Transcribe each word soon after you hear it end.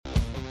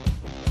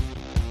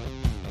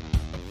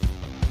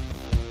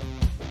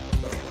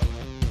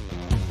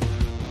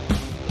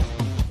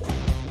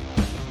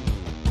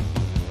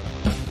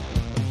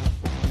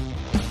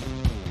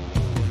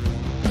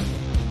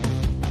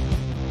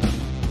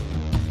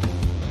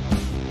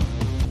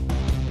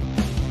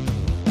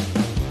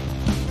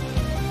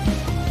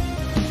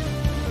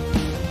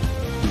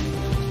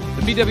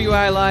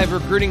BWI Live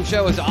recruiting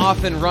show is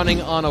off and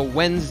running on a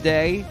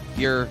Wednesday. If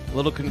you're a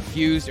little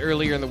confused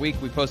earlier in the week,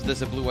 we posted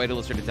this at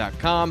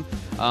bluewhiteillustrated.com.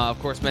 Of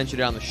course, mentioned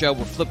it on the show.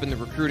 We're flipping the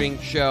recruiting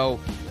show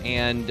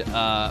and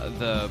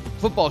the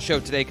football show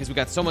today because we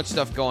got so much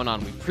stuff going on.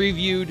 We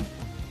previewed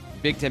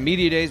Big Ten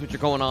Media Days, which are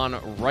going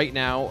on right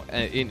now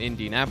in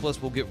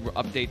Indianapolis. We'll get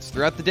updates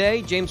throughout the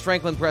day. James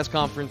Franklin press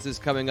conference is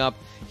coming up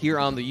here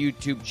on the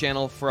YouTube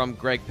channel from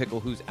Greg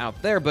Pickle, who's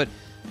out there. But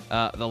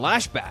the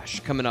Lasch Bash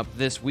coming up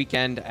this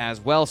weekend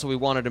as well, so we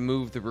wanted to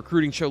move the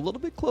recruiting show a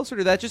little bit closer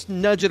to that, just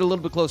nudge it a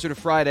little bit closer to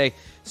Friday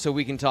so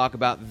we can talk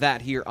about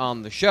that here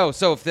on the show.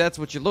 So if that's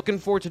what you're looking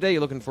for today, you're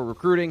looking for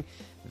recruiting,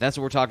 that's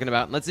what we're talking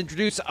about. And let's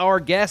introduce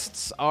our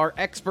guests, our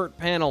expert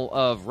panel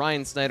of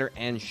Ryan Snyder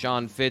and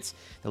Sean Fitz,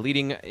 the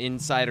leading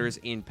insiders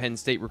in Penn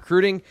State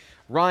recruiting.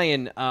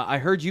 Ryan, I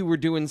heard you were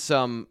doing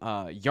some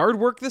yard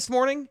work this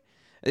morning.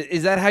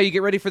 Is that how you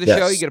get ready for the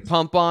show? You get a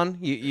pump on,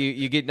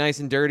 you get nice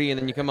and dirty, and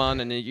then you come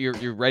on and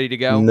you're ready to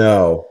go?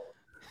 No,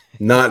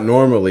 not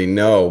normally,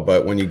 no.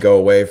 But when you go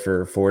away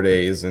for 4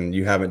 days and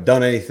you haven't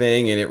done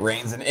anything and it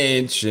rains an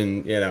inch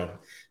and,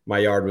 my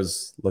yard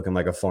was looking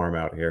like a farm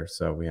out here,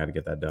 so we had to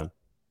get that done.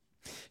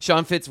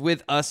 Sean Fitz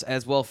with us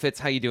as well. Fitz,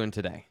 how you doing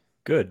today?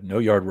 Good. No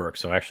yard work,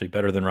 so actually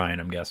better than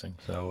Ryan, I'm guessing.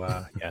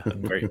 So, yeah,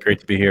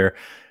 great to be here.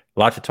 A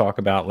lot to talk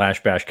about.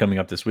 Lasch Bash coming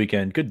up this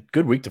weekend.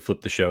 Good week to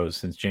flip the shows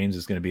since James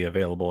is going to be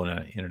available in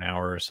an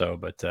hour or so.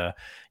 But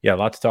yeah, a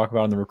lot to talk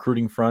about on the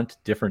recruiting front.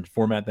 Different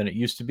format than it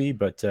used to be,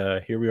 but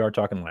here we are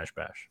talking Lasch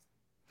Bash.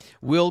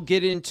 We'll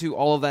get into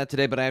all of that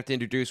today, but I have to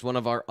introduce one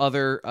of our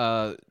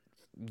other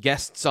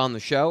guests on the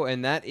show,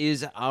 and that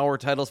is our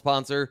title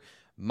sponsor,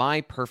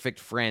 My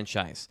Perfect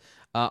Franchise.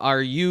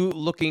 Are you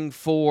looking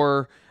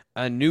for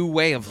a new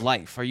way of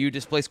life? Are you a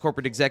displaced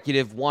corporate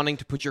executive wanting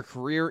to put your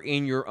career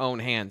in your own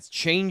hands,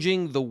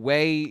 changing the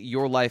way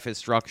your life is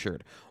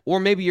structured? Or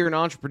maybe you're an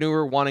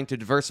entrepreneur wanting to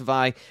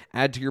diversify,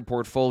 add to your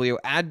portfolio,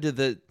 add to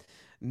the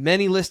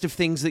many list of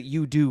things that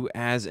you do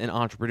as an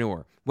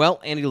entrepreneur. Well,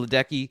 Andy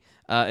Ledecky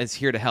is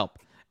here to help.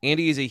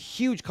 Andy is a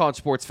huge college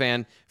sports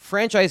fan,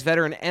 franchise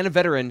veteran, and a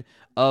veteran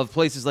of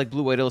places like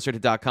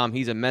bluewhiteillustrated.com.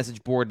 He's a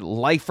message board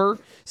lifer.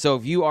 So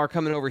if you are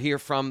coming over here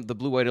from the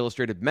Blue White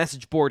Illustrated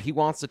message board, he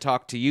wants to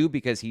talk to you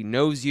because he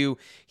knows you.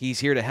 He's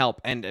here to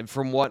help. And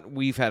from what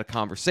we've had a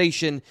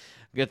conversation,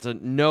 got to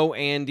know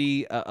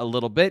Andy a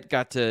little bit,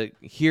 got to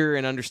hear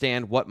and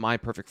understand what My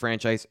Perfect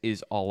Franchise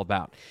is all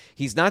about.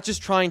 He's not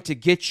just trying to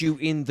get you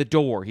in the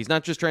door. He's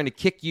not just trying to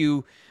kick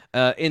you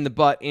in the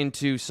butt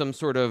into some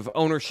sort of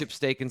ownership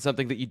stake in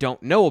something that you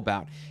don't know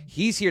about.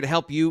 He's here to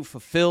help you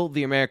fulfill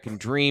the American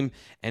dream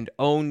and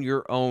own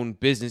your own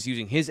business.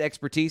 Using his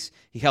expertise,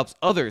 he helps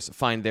others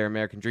find their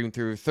American dream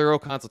through a thorough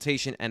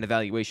consultation and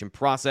evaluation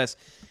process.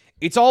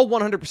 It's all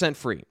 100%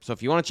 free. So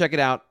if you want to check it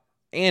out,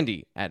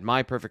 Andy at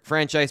My Perfect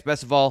Franchise.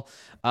 Best of all,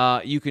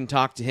 you can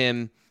talk to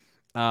him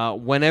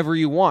whenever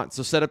you want.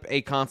 So set up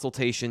a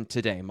consultation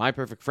today.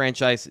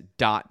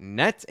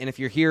 MyPerfectFranchise.net. And if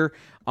you're here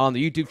on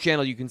the YouTube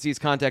channel, you can see his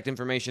contact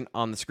information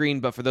on the screen.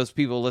 But for those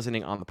people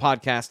listening on the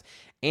podcast,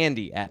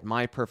 Andy at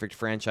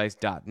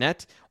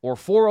MyPerfectFranchise.net or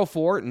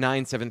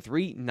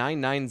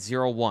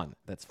 404-973-9901.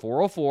 That's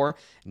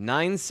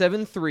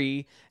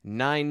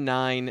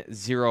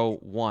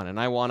 404-973-9901. And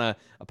I want to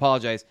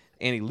apologize.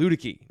 Andy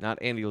Ludicky, not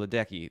Andy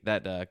Ledecky.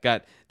 That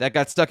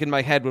got stuck in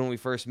my head when we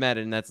first met,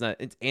 and it's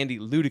Andy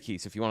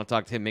Ludicky. So if you want to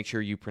talk to him, make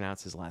sure you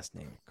pronounce his last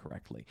name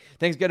correctly.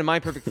 Thanks again to My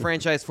Perfect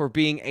Franchise for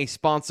being a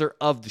sponsor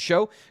of the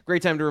show.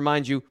 Great time to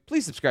remind you,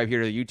 please subscribe here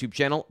to the YouTube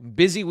channel.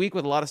 Busy week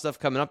with a lot of stuff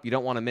coming up. You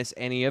don't want to miss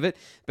any of it.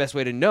 Best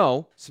way to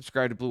know,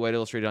 subscribe to Blue White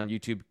Illustrated on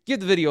YouTube. Give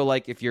the video a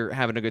like if you're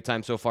having a good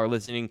time so far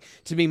listening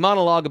to me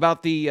monologue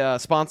about the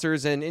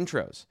sponsors and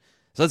intros.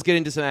 So let's get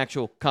into some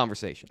actual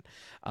conversation.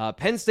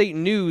 Penn State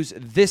news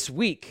this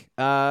week.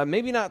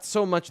 Maybe not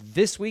so much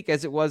this week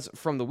as it was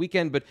from the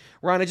weekend, but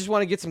Ron, I just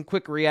want to get some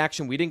quick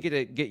reaction. We didn't get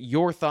to get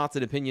your thoughts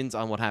and opinions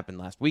on what happened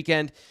last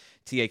weekend.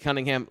 T.A.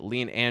 Cunningham,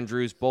 Leon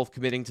Andrews, both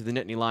committing to the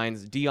Nittany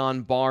Lions.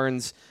 Dion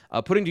Barnes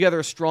putting together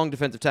a strong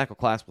defensive tackle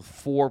class with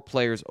 4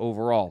 players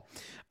overall.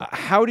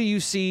 How do you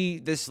see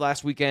this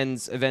last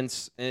weekend's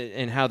events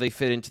and how they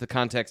fit into the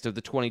context of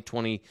the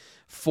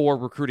 2024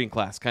 recruiting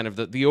class, kind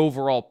of the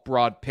overall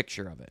broad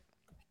picture of it?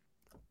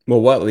 Well,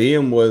 what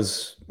Liam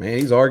was, man,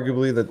 he's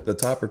arguably the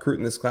top recruit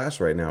in this class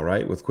right now,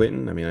 right? With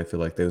Quentin. I mean, I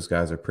feel like those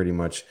guys are pretty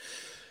much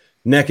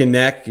neck and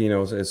neck,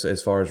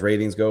 as far as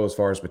ratings go, as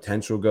far as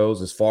potential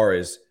goes, as far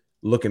as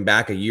looking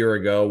back a year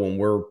ago when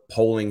we're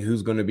polling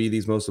who's going to be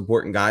these most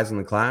important guys in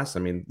the class. I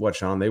mean,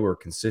 Sean, they were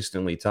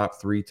consistently top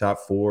 3, top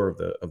 4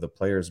 of the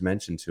players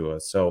mentioned to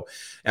us. So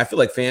I feel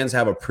like fans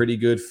have a pretty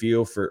good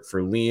feel for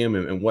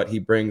Liam and what he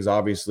brings.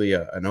 Obviously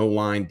an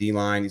O-line,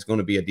 D-line. He's going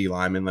to be a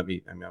D-lineman. I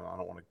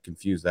don't want to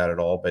confuse that at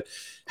all, but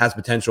has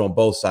potential on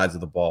both sides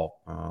of the ball.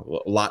 A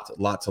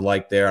lot to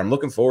like there. I'm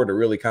looking forward to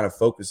really kind of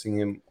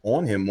focusing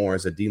on him more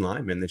as a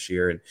D-lineman this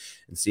year and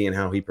seeing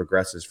how he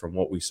progresses from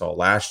what we saw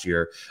last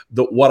year.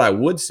 What I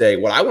would say,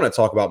 what I want to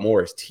talk about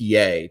more is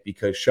TA,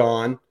 because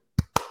Sean,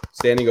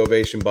 standing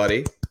ovation,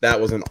 buddy. That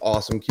was an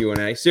awesome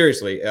Q&A.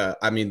 Seriously,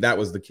 I mean, that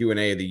was the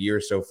Q&A of the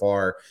year so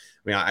far.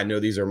 I mean, I know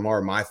these are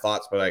more my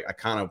thoughts, but I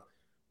kind of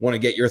want to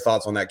get your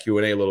thoughts on that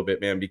Q&A a little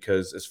bit, man,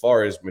 because as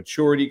far as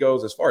maturity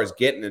goes, as far as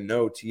getting to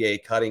know T.A.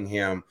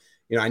 Cunningham,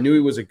 I knew he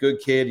was a good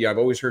kid. I've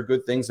always heard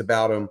good things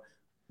about him.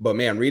 But,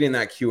 man, reading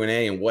that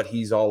Q&A and what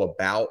he's all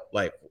about,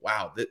 like,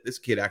 wow, this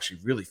kid actually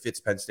really fits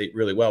Penn State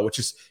really well, which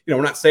is,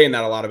 we're not saying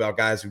that a lot about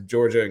guys from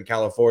Georgia and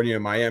California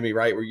and Miami,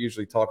 right? We're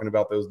usually talking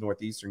about those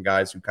Northeastern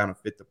guys who kind of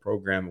fit the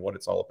program and what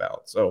it's all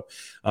about. So,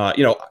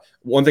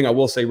 one thing I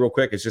will say real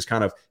quick is just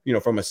kind of,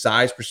 from a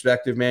size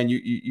perspective, man,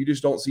 you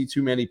just don't see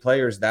too many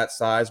players that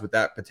size with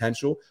that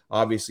potential.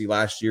 Obviously,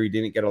 last year he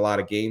didn't get a lot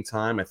of game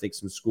time. I think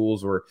some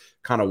schools were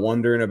kind of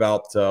wondering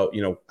about,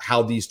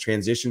 how these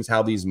transitions,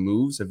 how these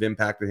moves have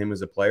impacted him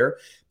as a player.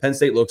 Penn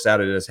State looks at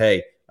it as,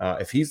 hey,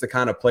 if he's the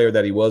kind of player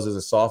that he was as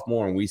a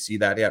sophomore, and we see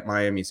that at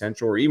Miami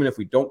Central, or even if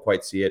we don't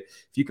quite see it,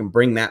 if you can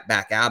bring that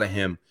back out of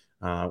him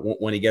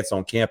when he gets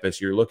on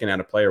campus, you're looking at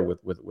a player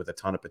with a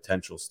ton of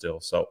potential still.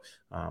 So,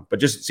 but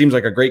just seems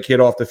like a great kid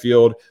off the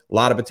field, a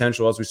lot of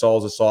potential as we saw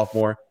as a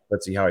sophomore.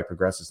 Let's see how he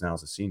progresses now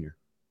as a senior.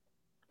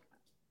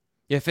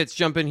 Yeah, Fitz,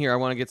 jump in here. I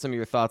want to get some of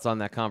your thoughts on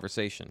that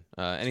conversation.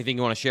 Anything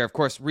you want to share? Of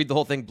course, read the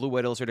whole thing,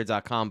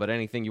 bluewhiteillustrated.com, but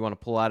anything you want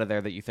to pull out of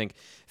there that you think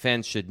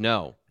fans should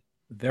know?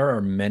 There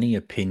are many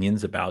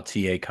opinions about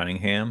T.A.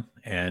 Cunningham,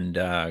 and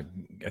I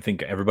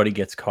think everybody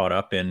gets caught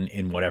up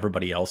in what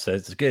everybody else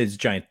says. It's a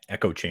giant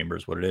echo chamber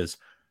is what it is.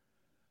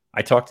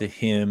 I talked to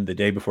him the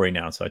day before he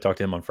announced. So I talked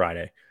to him on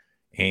Friday,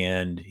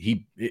 and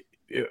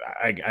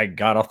I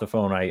got off the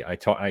phone. I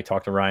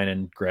talked to Ryan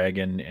and Greg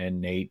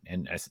and Nate,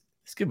 and this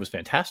kid was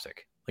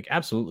fantastic, like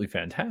absolutely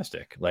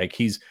fantastic. Like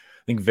he's,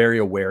 I think, very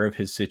aware of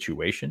his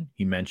situation.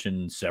 He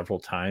mentioned several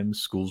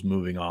times schools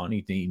moving on.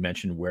 He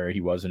mentioned where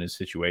he was in his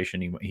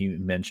situation. He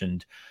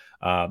mentioned,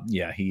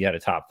 he had a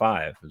top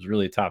 5. It was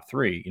really a top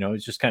 3.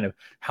 It's just kind of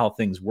how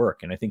things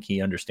work. And I think he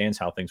understands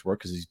how things work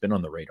because he's been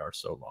on the radar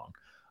so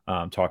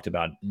long. Talked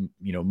about,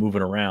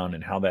 moving around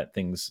and how that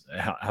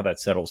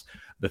settles.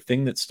 The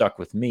thing that stuck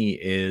with me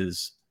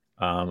is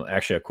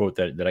actually a quote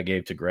that I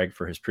gave to Greg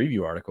for his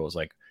preview article is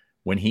like,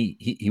 when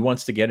he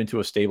wants to get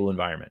into a stable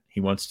environment, he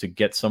wants to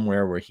get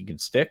somewhere where he can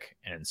stick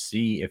and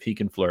see if he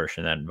can flourish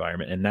in that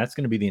environment. And that's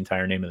going to be the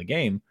entire name of the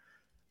game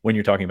when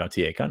you're talking about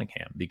T.A.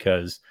 Cunningham,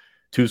 because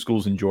 2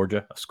 schools in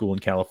Georgia, a school in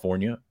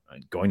California,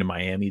 going to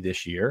Miami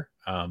this year.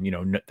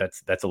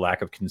 That's a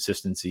lack of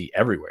consistency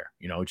everywhere,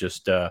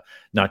 just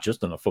not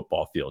just on the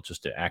football field,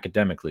 just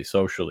academically,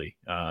 socially,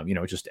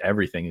 just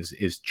everything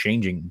is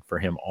changing for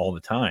him all the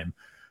time.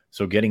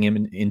 So getting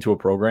him into a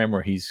program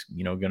where he's,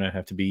 going to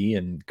have to be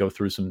and go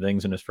through some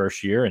things in his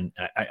first year. And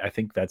I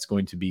think that's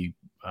going to be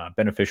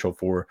beneficial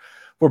for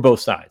both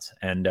sides.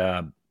 And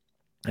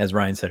as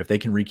Ryan said, if they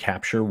can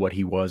recapture what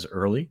he was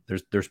early,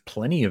 there's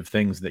plenty of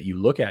things that you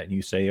look at and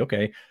you say,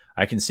 okay,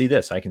 I can see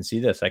this, I can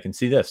see this, I can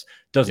see this.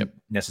 Doesn't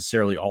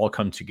necessarily all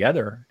come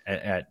together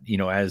at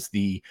as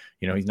the,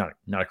 he's not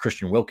a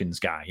Christian Wilkins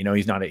guy,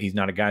 he's not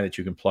a guy that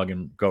you can plug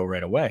and go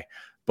right away.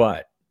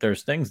 But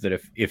there's things that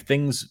if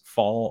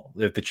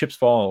the chips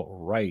fall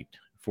right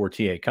for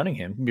T.A.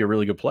 Cunningham, he can be a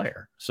really good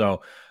player.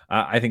 So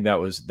I think that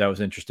was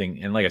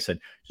interesting. And like I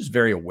said, just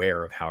very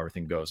aware of how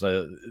everything goes.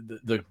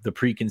 The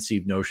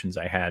preconceived notions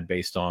I had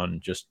based on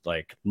just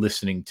like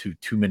listening to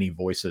too many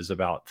voices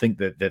about think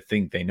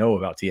they know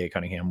about T.A.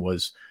 Cunningham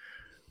was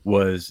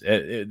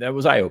that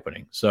was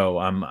eye-opening. So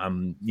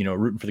I'm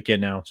rooting for the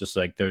kid now. It's just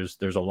like there's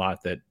a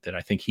lot that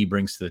I think he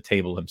brings to the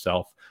table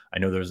himself. I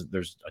know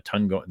there's a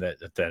ton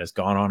that has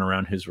gone on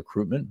around his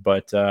recruitment,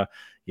 but I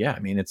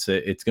mean it's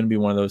going to be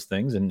one of those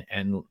things. And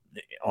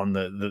on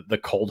the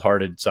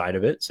cold-hearted side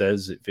of it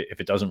says if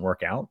it doesn't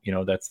work out,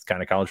 that's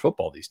kind of college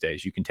football these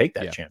days. You can take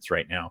that chance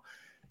right now.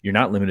 You're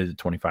not limited to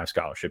 25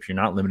 scholarships. You're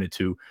not limited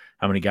to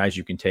how many guys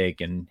you can take.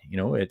 And,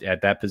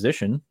 at that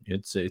position,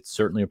 it's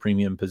certainly a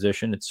premium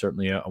position. It's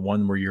certainly a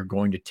one where you're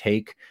going to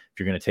take, if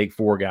you're going to take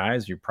 4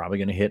 guys, you're probably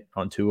going to hit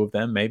on 2 of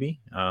them,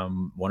 maybe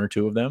 1 or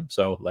 2 of them.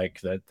 So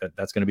like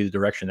that's going to be the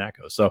direction that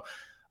goes. So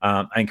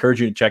I encourage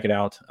you to check it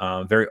out.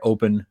 Very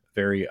open,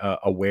 very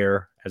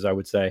aware, as I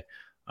would say.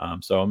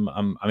 So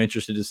I'm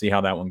interested to see how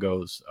that one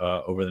goes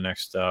over the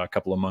next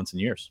couple of months and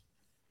years.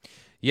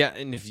 Yeah.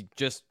 And if you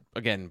just,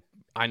 again,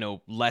 I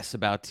know less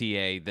about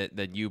TA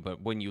than you,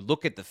 but when you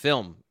look at the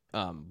film,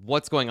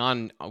 what's going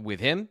on with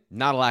him?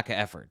 Not a lack of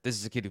effort. This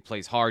is a kid who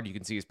plays hard. You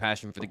can see his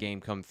passion for the game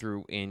come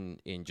through in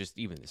just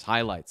even his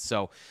highlights.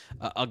 So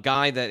a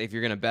guy that if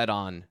you're going to bet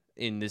on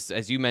in this,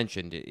 as you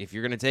mentioned, if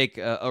you're going to take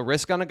a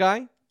risk on a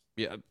guy,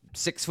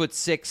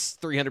 6'6",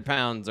 300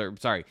 pounds, or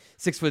sorry,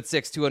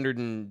 6'6",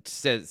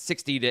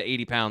 260 to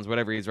 80 pounds,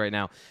 whatever he is right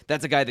now.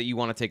 That's a guy that you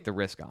want to take the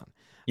risk on.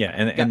 Yeah,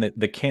 and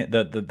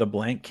the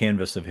blank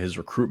canvas of his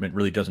recruitment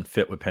really doesn't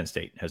fit what Penn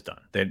State has done.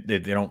 They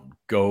don't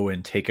go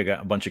and take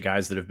a bunch of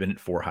guys that have been at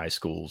 4 high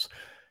schools,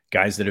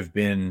 guys that have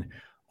been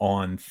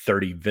on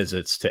 30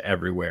 visits to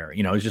everywhere.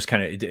 It's just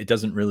kind of it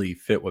doesn't really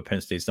fit what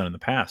Penn State's done in the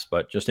past.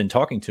 But just in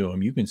talking to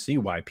him, you can see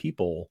why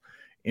people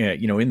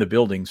in the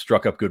building,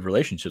 struck up good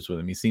relationships with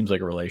him. He seems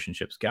like a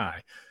relationships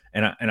guy.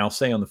 And I'll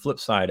say on the flip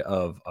side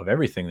of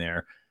everything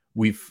there,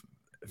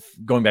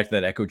 going back to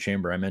that echo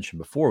chamber I mentioned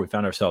before, we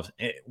found ourselves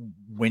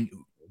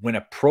when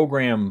a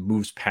program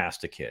moves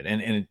past a kid,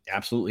 and it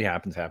absolutely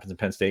happens in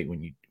Penn State,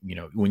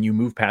 when you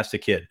move past a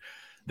kid,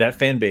 that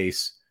fan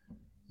base,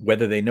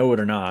 whether they know it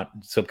or not,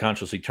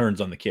 subconsciously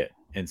turns on the kid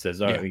and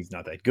says, "Oh, he's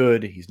not that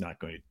good. He's not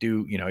going to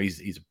do,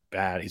 he's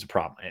bad. He's a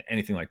problem,"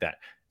 anything like that.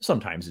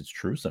 Sometimes it's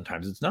true,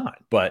 sometimes it's not.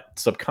 But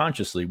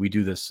subconsciously, we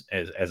do this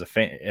as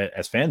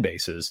fan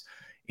bases,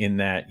 in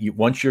that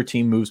once your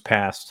team moves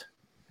past,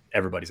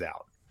 everybody's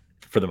out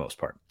for the most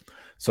part.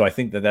 So I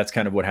think that's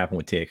kind of what happened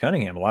with Tia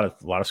Cunningham. A lot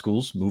of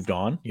schools moved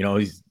on.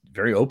 He's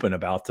very open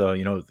about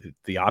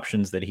the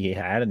options that he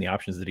had and the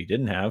options that he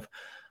didn't have.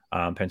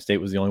 Penn State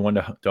was the only one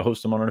to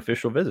host him on an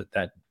official visit.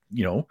 That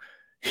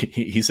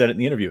he said it in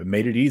the interview. It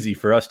made it easy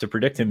for us to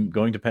predict him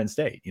going to Penn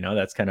State.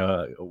 That's kind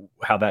of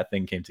how that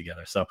thing came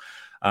together. So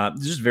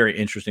it's just very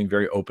interesting,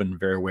 very open,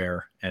 very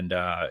aware, and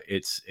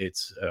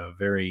it's a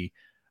very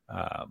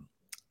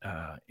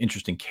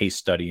interesting case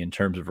study in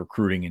terms of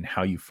recruiting and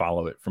how you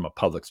follow it from a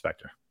public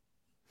specter.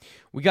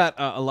 We got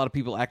a lot of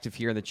people active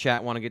here in the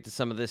chat. Want to get to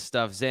some of this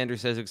stuff. Xander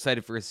says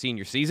excited for his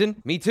senior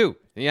season. Me too.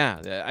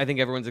 Yeah, I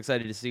think everyone's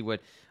excited to see what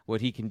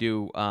he can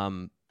do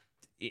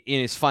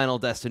in his final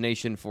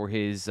destination for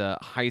his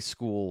high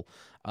school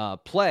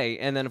play.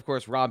 And then, of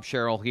course, Rob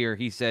Sherrill here,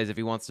 he says if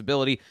he wants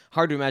stability,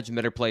 hard to imagine a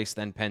better place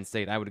than Penn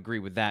State. I would agree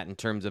with that in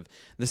terms of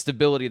the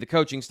stability of the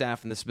coaching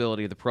staff and the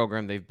stability of the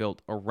program they've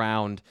built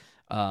around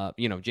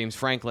James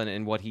Franklin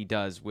and what he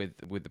does with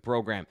the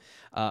program.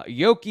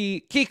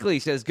 Yoki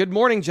Keekley says, good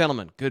morning,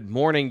 gentlemen. Good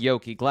morning,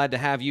 Yoki. Glad to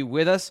have you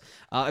with us.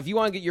 If you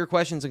want to get your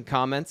questions and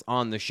comments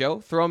on the show,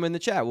 throw them in the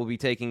chat. We'll be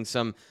taking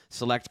some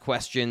select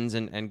questions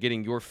and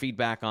getting your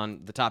feedback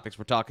on the topics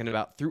we're talking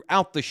about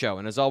throughout the show.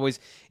 And as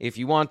always, if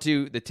you want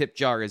to, the tip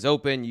jar is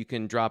open. You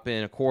can drop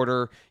in a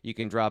quarter. You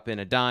can drop in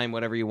a dime,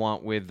 whatever you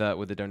want with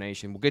the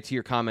donation. We'll get to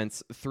your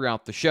comments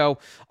throughout the show.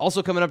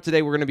 Also coming up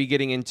today, we're going to be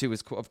getting into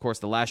is, of course,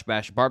 the Lasch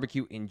Bash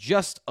Barbecue in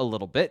just a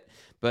little bit.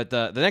 But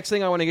the next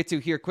thing I want to get to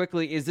here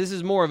quickly is this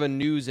is more of a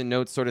news and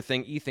notes sort of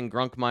thing. Ethan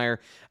Grunkmeyer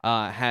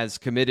has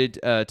committed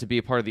to be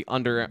a part of the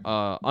Under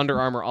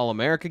Armour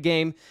All-America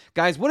game.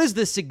 Guys, what is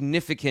the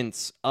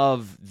significance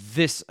of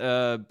this,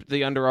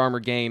 the Under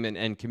Armour game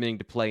and committing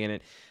to play in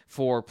it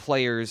for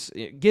players,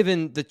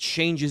 given the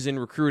changes in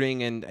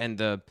recruiting and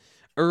the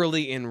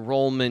early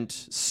enrollment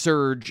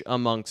surge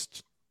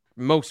amongst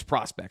most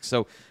prospects?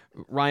 So,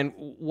 Ryan,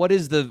 what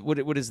is the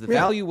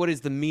value? What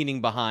is the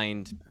meaning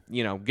behind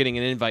getting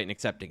an invite and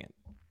accepting it?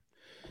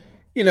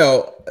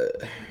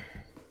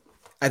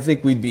 I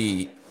think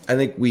that's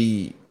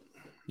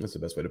the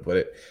best way to put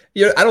it.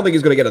 I don't think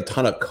he's going to get a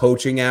ton of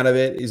coaching out of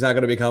it. He's not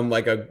going to become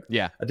like a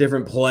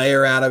different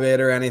player out of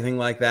it or anything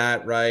like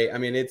that, right? I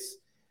mean,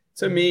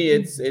 to me,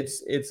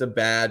 it's a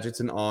badge, it's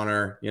an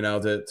honor,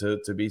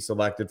 to be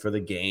selected for the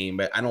game.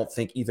 But I don't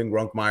think Ethan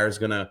Grunkmeyer is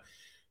going to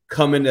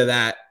come into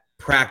that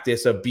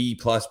practice a B+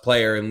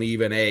 player and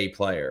leave an A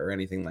player or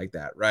anything like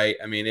that, right?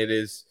 I mean,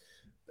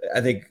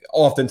 I think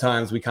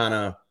oftentimes we kind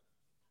of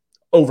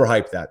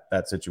overhype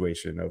that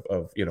situation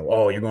of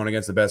you're going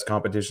against the best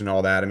competition,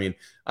 all that. I mean,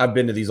 I've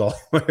been to these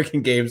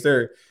All-American games.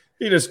 You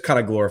just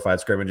kind of glorified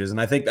scrimmages, and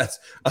I think that's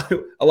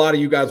a lot of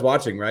you guys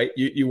watching, right?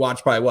 You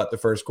watch probably the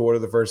first quarter,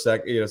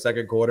 the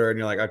second quarter, and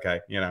you're like, okay,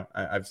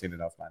 I've seen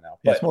enough by now.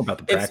 But it's more about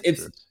the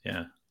practices,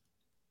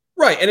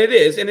 right, and it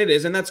is,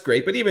 and that's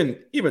great. But even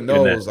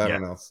those, I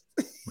don't know.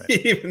 Right.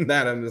 Even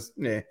that, I'm just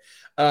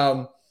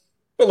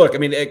but look, I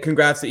mean,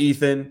 congrats to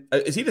Ethan.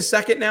 Is he the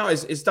second now?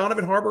 Is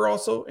Donovan Harbor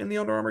also in the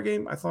Under Armour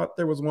game? I thought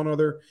there was one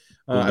other.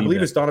 I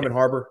believe it's Donovan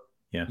Harbor.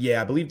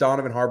 Yeah, I believe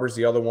Donovan Harbor's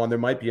the other one. There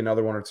might be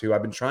another one or two.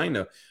 I've been trying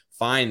to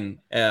find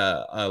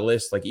a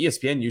list. Like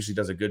ESPN usually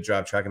does a good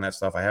job tracking that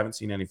stuff. I haven't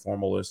seen any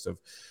formal list of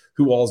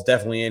who all's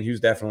definitely in,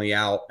 who's definitely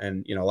out.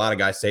 And, a lot of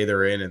guys say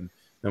they're in, and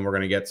then we're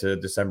going to get to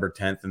December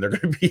 10th, and they're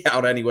going to be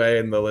out anyway,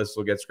 and the list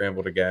will get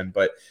scrambled again.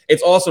 But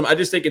it's awesome. I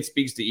just think it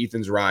speaks to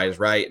Ethan's rise,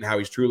 right, and how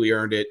he's truly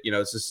earned it.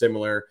 This is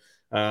similar.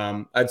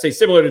 I'd say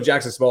similar to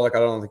Jackson Smolik. I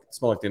don't think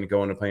Smolik didn't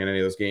go into playing any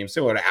of those games.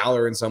 Similar to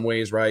Aller in some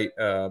ways, right?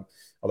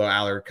 Although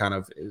Aller kind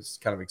of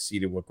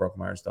exceeded what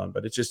Grunkmeyer's done.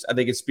 But it's just, I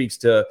think it speaks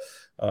to,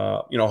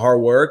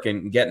 hard work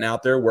and getting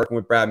out there, working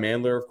with Brad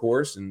Mandler, of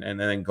course, and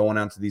then going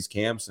out to these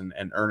camps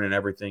and earning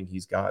everything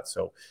he's got.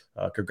 So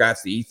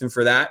congrats to Ethan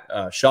for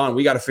that. Sean,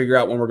 we got to figure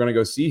out when we're going to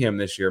go see him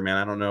this year, man.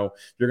 I don't know if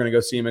you're going to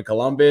go see him in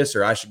Columbus,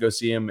 or I should go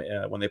see him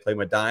when they play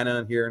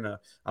Medina here in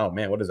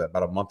what is that,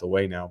 about a month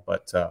away now.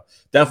 But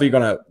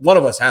definitely one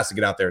of us has to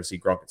get out there and see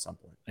Grunk at some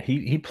point.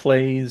 He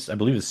plays, I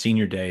believe his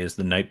senior day is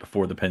the night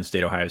before the Penn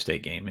State-Ohio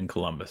State game in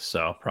Columbus.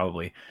 So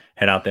probably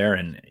head out there.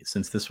 And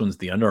since this one's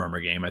the Under Armour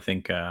game, I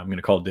think I'm going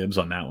to call dibs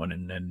on that one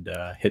and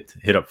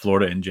hit up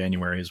Florida in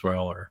January as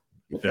well, or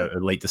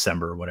late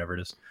December or whatever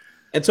it is.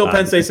 Until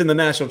Penn State's in the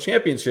national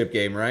championship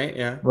game, right?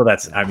 Yeah. Well,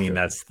 that's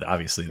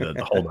obviously the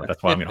holdup.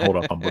 That's why I'm going to hold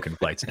up on booking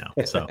flights now.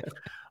 So,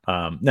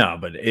 no,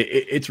 but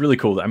it's really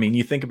cool. I mean,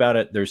 you think about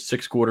it. There's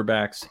 6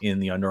 quarterbacks in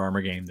the Under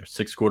Armour game. There's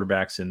 6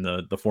 quarterbacks in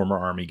the former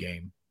Army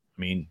game.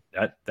 I mean,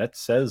 that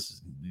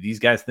says these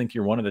guys think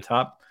you're one of the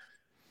top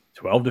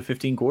 12 to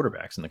 15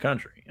 quarterbacks in the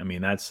country. I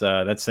mean, that's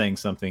saying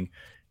something.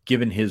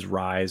 Given his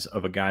rise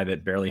of a guy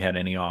that barely had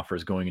any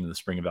offers going into the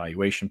spring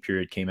evaluation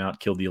period, came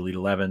out, killed the Elite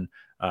 11,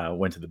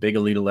 went to the big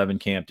Elite 11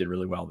 camp, did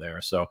really well there.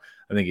 So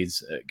I think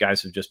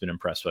guys have just been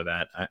impressed by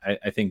that.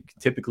 I think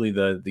typically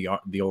the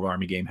old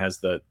Army game has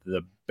the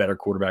better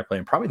quarterback play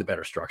and probably the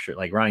better structure.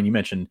 Like Ryan, you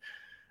mentioned,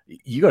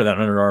 you go to that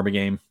Under Armour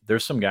game,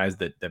 there's some guys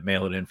that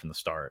mail it in from the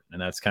start,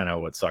 and that's kind of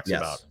what sucks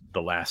about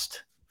the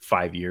last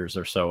 5 years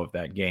or so of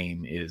that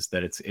game, is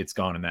that it's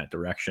gone in that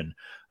direction.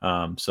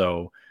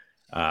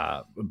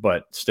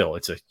 But still,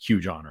 it's a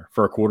huge honor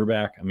for a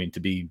quarterback. I mean, to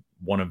be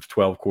one of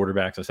 12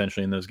 quarterbacks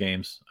essentially in those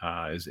games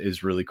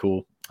is really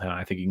cool.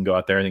 I think he can go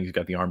out there. I think he's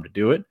got the arm to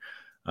do it.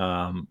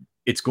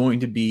 It's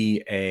going to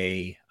be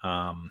a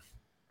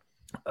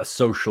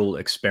social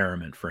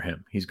experiment for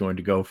him. He's going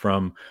to go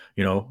from,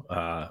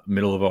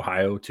 middle of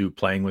Ohio to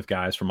playing with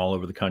guys from all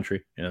over the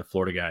country,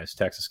 Florida guys,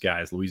 Texas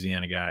guys,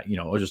 Louisiana guys,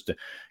 just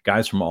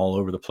guys from all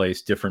over the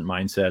place, different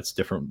mindsets,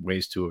 different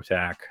ways to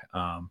attack.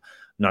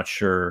 Not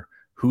sure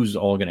who's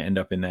all going to end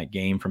up in that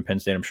game from Penn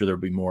State. I'm sure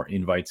there'll be more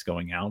invites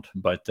going out,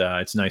 but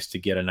it's nice to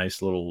get a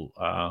nice little,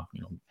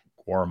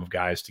 quorum of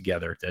guys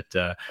together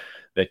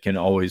that can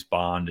always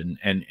bond.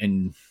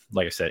 And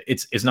like I said,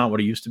 it's not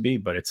what it used to be,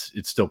 but it's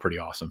still pretty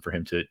awesome for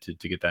him to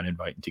get that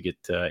invite and to get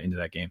into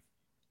that game.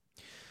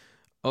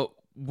 Oh,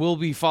 we'll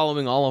be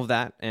following all of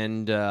that.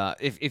 And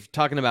if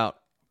talking about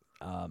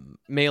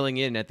mailing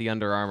in at the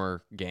Under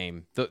Armour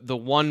game, the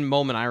one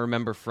moment I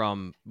remember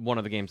from one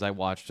of the games I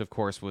watched, of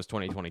course, was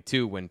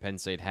 2022 when Penn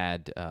State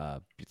had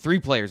 3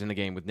 players in the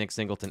game with Nick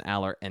Singleton,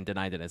 Aller, and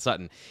Denai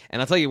Dennis-Sutton.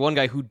 And I'll tell you one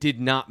guy who did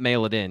not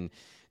mail it in.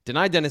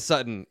 Denai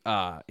Dennis-Sutton,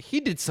 he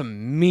did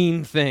some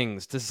mean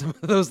things to some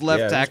of those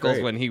left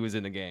tackles when he was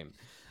in the game.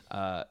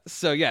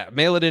 So yeah,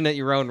 mail it in at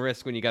your own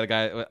risk when you got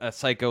a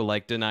psycho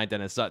like Denai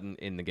Dennis-Sutton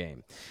in the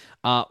game.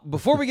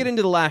 Before we get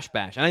into the Lasch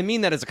Bash, and I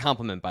mean that as a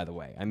compliment, by the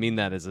way. I mean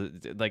that as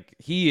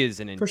he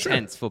is an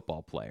intense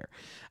football player.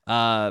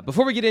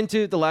 Before we get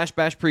into the Lasch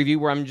Bash preview,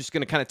 where I'm just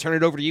going to kind of turn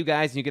it over to you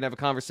guys, and you can have a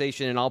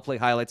conversation, and I'll play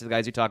highlights of the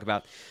guys you talk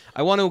about.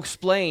 I want to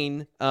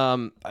explain,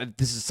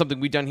 this is something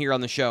we've done here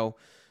on the show,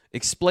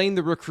 explain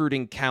the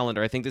recruiting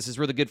calendar. I think this is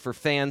really good for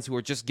fans who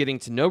are just getting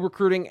to know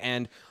recruiting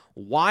and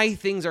why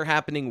things are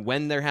happening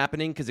when they're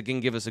happening, because it can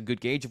give us a good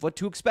gauge of what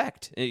to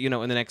expect, in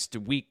the next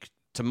week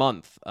to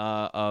month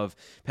of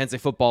Penn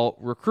State football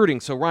recruiting.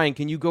 So, Ryan,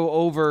 can you go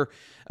over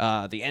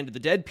the end of the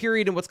dead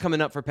period and what's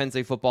coming up for Penn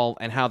State football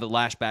and how the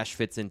Lasch Bash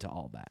fits into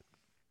all of that?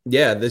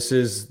 Yeah, this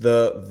is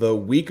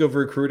the week of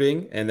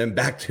recruiting and then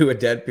back to a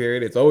dead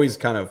period. It's always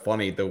kind of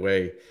funny the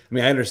way,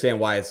 I understand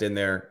why it's in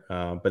there,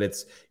 but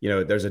it's,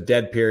 there's a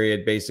dead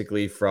period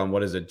basically from,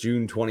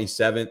 June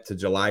 27th to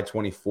July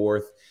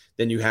 24th.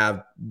 Then you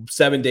have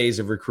 7 days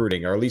of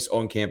recruiting, or at least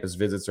on-campus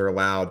visits are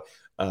allowed.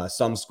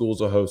 Some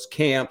schools will host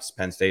camps.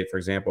 Penn State, for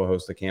example,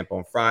 hosts a camp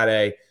on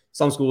Friday.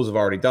 Some schools have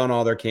already done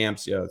all their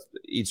camps.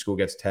 Each school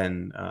gets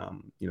 10,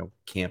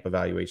 camp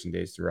evaluation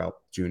days throughout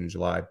June and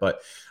July.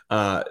 But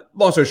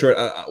long story short,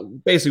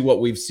 basically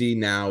what we've seen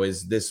now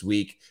is this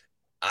week,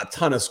 a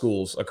ton of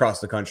schools across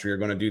the country are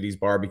going to do these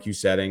barbecue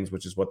settings,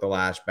 which is what the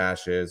Lasch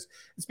Bash is.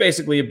 It's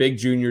basically a big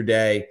junior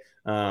day.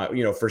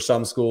 For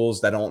some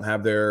schools that don't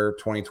have their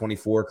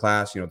 2024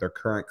 class, their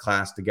current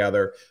class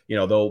together,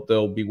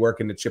 they'll be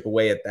working to chip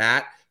away at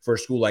that. For a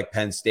school like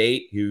Penn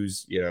State,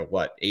 who's,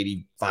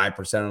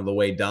 85% of the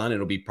way done,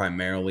 it'll be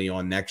primarily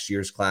on next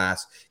year's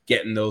class,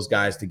 getting those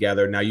guys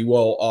together. Now, you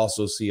will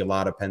also see a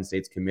lot of Penn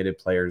State's committed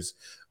players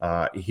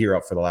here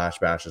up for the Lasch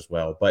Bash as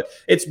well. But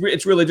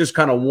it's really just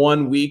kind of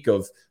 1 week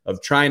of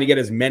trying to get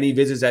as many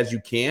visits as you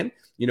can.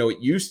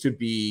 It used to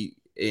be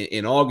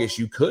in August,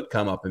 you could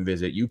come up and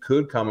visit. You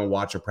could come and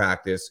watch a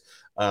practice.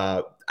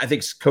 I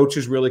think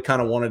coaches really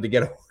kind of wanted to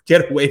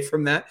get away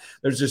from that.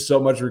 There's just so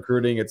much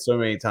recruiting at so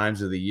many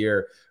times of the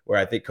year where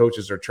I think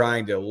coaches are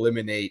trying to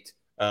eliminate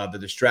the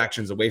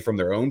distractions away from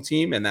their own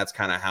team. And that's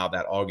kind of how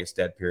that August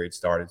dead period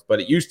started.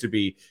 But it used to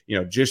be,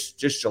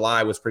 just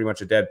July was pretty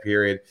much a dead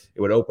period.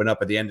 It would open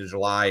up at the end of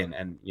July.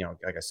 And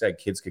like I said,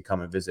 kids could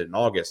come and visit in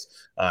August.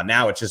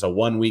 Now it's just a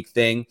 1 week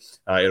thing.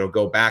 It'll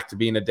go back to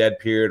being a dead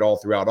period all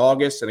throughout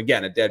August. And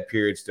again, a dead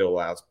period still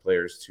allows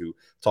players to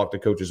talk to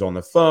coaches on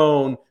the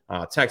phone,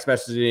 text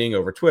messaging,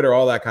 over Twitter,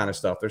 all that kind of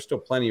stuff. There's still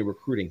plenty of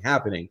recruiting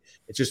happening.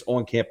 It's just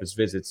on-campus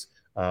visits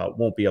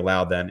won't be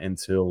allowed then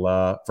until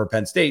for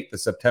Penn State, the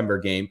September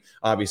game.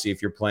 Obviously,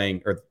 if you're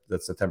playing, or the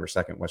September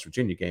 2nd West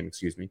Virginia game,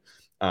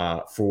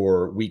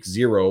 for week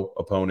 0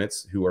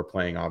 opponents who are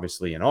playing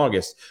obviously in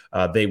August,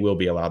 they will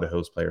be allowed to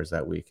host players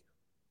that week.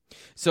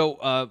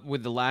 So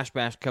with the Lasch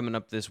Bash coming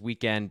up this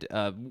weekend,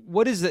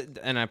 what is it?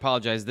 And I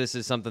apologize, this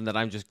is something that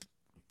I'm just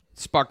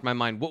sparked my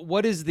mind.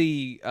 What is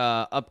the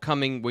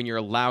upcoming when you're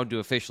allowed to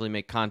officially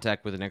make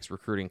contact with the next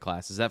recruiting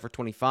class? Is that for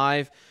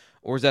 25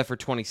 or is that for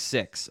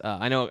 26?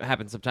 I know it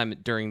happens sometime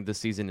during the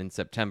season in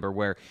September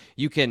where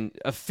you can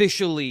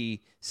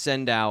officially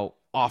send out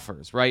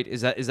offers, right?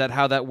 Is that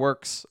how that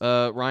works,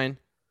 Ryan?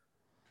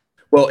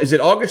 Well, is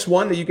it August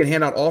 1 that you can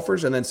hand out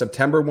offers and then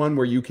September 1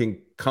 where you can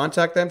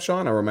contact them,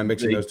 Sean? Or am I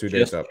mixing those two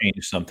dates up?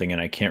 Changed something,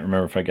 and I can't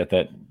remember if I get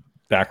that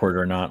backward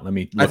or not. Let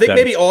me look I think that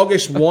maybe up.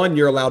 August 1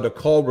 you're allowed to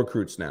call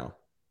recruits now.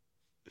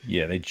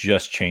 Yeah, they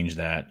just changed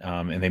that.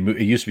 And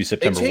it used to be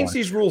September 1. They change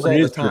these rules all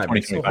the time.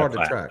 It's so hard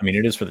to track. I mean,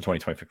 it is for the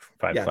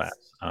 2025 class.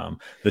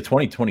 The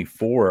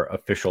 2024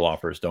 official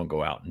offers don't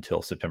go out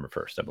until September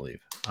 1st, I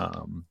believe.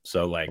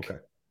 So, like, okay.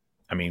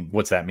 I mean,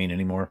 what's that mean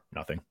anymore?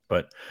 Nothing.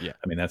 But, yeah,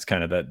 I mean, that's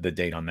kind of the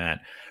date on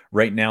that.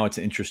 Right now, it's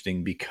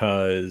interesting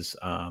because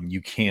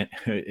you can't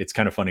 – it's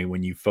kind of funny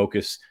when you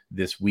focus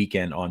this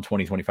weekend on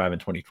 2025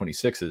 and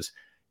 2026s,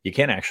 you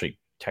can't actually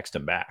text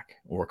them back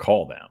or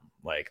call them.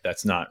 Like,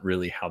 that's not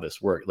really how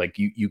this works. Like,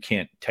 you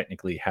can't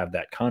technically have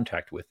that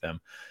contact with them.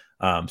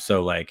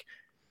 So, like,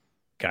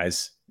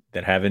 guys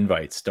that have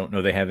invites don't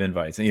know they have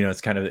invites. And,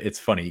 it's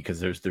funny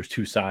because there's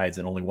two sides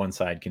and only one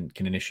side can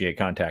initiate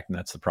contact, and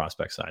that's the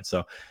prospect side.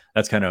 So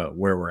that's kind of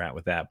where we're at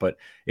with that. But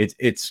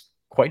it's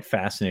quite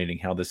fascinating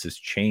how this has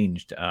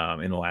changed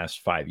in the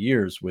last 5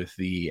 years with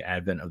the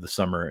advent of the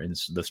summer and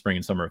the spring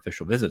and summer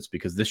official visits,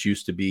 because this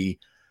used to be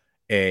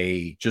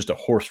just a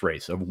horse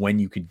race of when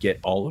you could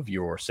get all of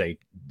your, say,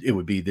 it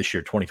would be this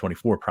year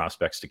 2024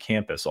 prospects to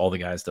campus. All the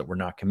guys that were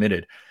not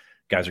committed,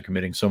 guys are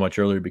committing so much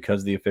earlier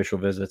because of the official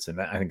visits,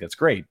 and I think that's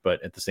great. But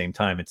at the same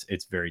time,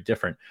 it's very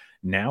different.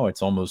 Now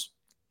it's almost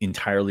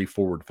entirely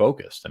forward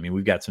focused. I mean,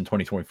 we've got some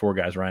 2024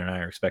 guys Ryan and I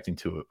are expecting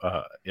to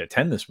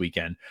attend this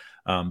weekend,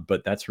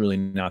 but that's really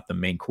not the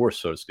main course,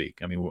 so to speak.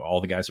 I mean, all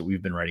the guys that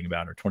we've been writing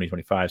about are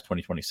 2025s,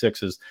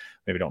 2026s.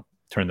 Maybe don't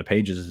turn the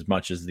pages as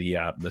much as the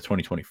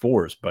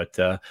 2024s, but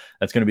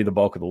that's going to be the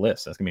bulk of the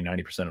list. That's going to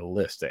be 90% of the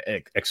list,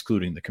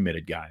 excluding the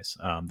committed guys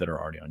that are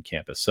already on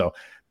campus. So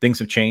things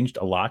have changed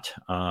a lot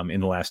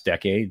in the last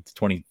decade.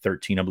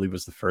 2013, I believe,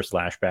 was the first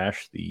Lasch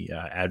Bash. The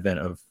advent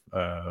of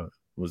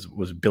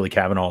was Billy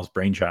Cavanaugh's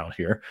brainchild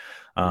here.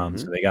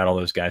 So they got all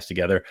those guys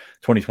together.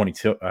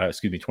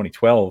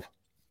 2012.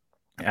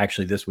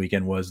 Actually, this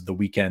weekend was the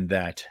weekend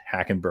that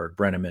Hackenberg,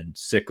 Brenneman,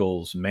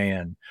 Sickles,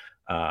 Mann,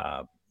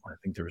 I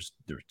think there were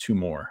two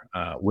more.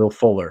 Will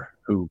Fuller,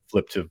 who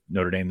flipped to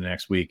Notre Dame the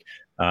next week.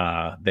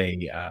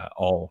 They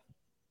all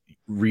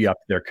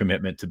re-upped their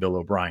commitment to Bill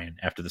O'Brien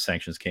after the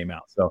sanctions came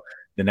out. So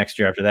the next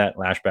year after that,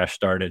 Lasch Bash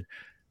started.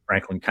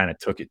 Franklin kind of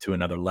took it to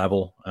another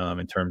level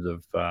in terms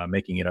of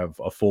making it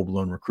a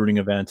full-blown recruiting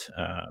event.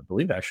 I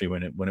believe actually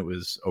when it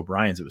was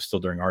O'Brien's, it was still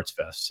during Arts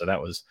Fest. So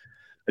that was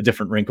a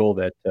different wrinkle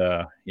that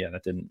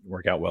didn't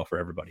work out well for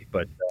everybody.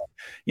 But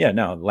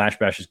Lasch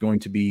Bash is going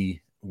to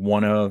be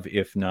one of,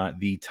 if not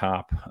the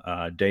top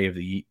day of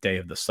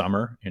the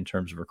summer in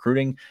terms of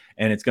recruiting.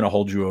 And it's going to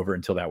hold you over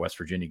until that West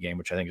Virginia game,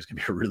 which I think is going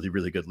to be a really,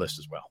 really good list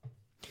as well.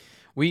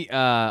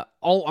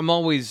 I'm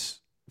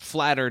always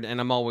flattered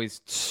and I'm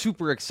always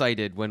super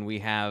excited when we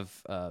have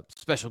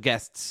special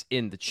guests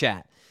in the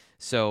chat.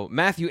 So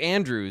Matthew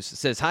Andrews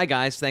says, "Hi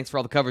guys, thanks for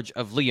all the coverage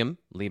of Liam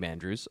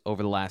Andrews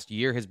over the last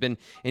year. Has been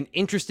an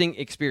interesting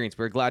experience.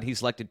 We're glad he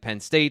selected Penn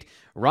State."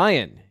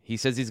 Ryan, he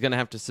says he's going to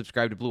have to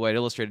subscribe to Blue White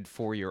Illustrated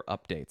for your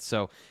updates.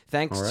 So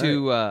thanks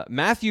to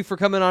Matthew for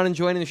coming on and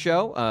joining the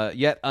show.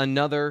 Yet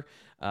another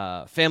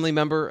family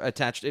member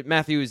attached.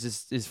 Matthew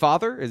is his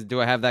father. Do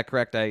I have that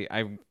correct?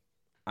 I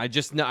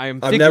just know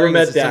I've never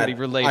met Dad.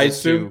 Related I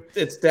assume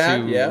it's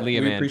Dad. Yeah, Liam we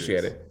Andrews.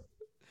 Appreciate it.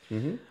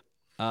 Mm-hmm.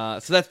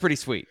 So that's pretty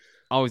sweet.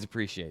 Always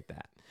appreciate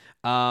that.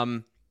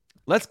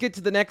 Let's get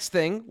to the next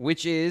thing,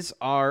 which is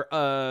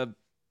our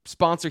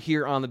sponsor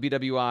here on the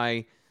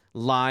BWI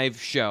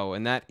live show,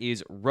 and that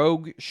is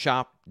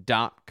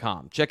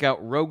RogueShop.com. Check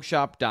out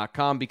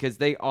RogueShop.com because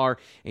they are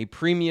a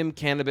premium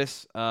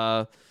cannabis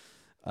farm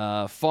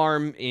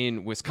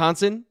in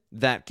Wisconsin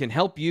that can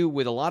help you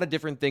with a lot of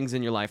different things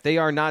in your life. They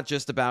are not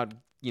just about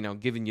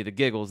giving you the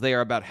giggles. They are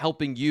about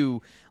helping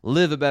you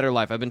live a better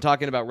life. I've been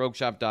talking about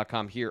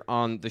RogueShop.com here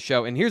on the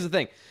show. And here's the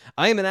thing.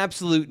 I am an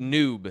absolute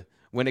noob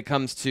when it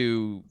comes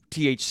to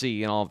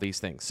THC and all of these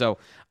things. So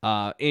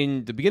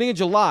in the beginning of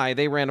July,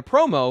 they ran a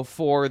promo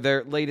for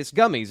their latest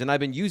gummies. And I've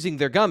been using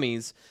their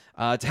gummies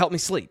to help me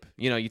sleep.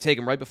 You take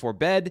them right before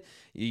bed.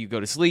 You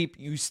go to sleep.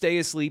 You stay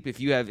asleep if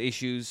you have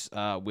issues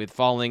with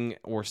falling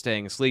or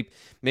staying asleep.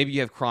 Maybe you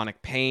have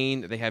chronic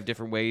pain. They have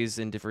different ways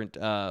and different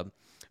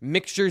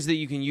mixtures that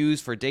you can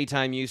use for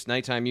daytime use,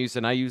 nighttime use,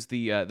 and I use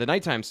the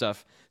nighttime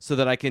stuff so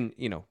that I can,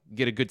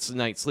 get a good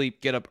night's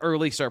sleep, get up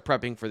early, start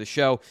prepping for the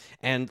show,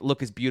 and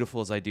look as beautiful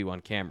as I do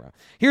on camera.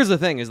 Here's the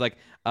thing: is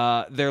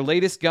their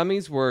latest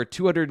gummies were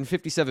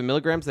 257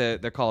 milligrams. They're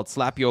called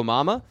Slap Yo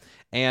Mama,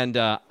 and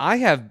I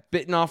have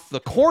bitten off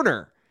the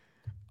corner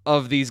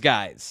of these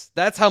guys.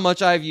 That's how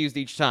much I've used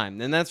each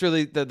time. And that's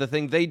really the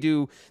thing they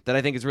do that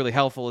I think is really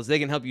helpful is they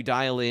can help you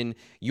dial in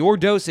your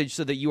dosage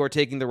so that you are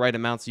taking the right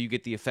amount so you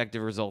get the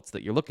effective results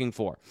that you're looking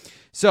for.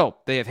 So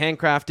they have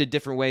handcrafted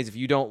different ways. If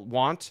you don't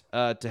want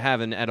to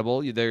have an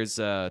edible, there's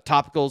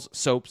topicals,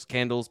 soaps,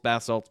 candles,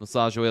 bath salts,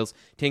 massage oils,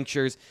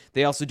 tinctures.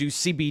 They also do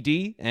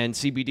CBD, and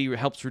CBD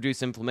helps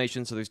reduce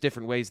inflammation. So there's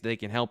different ways they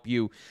can help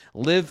you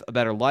live a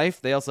better life.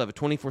 They also have a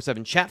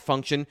 24/7 chat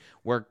function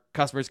where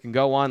customers can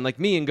go on like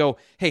me and go,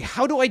 hey,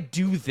 how do I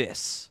do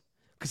this?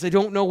 Because I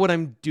don't know what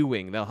I'm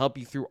doing. They'll help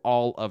you through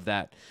all of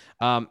that.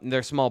 They're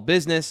a small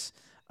business.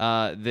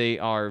 They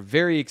are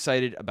very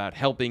excited about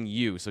helping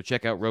you. So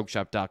check out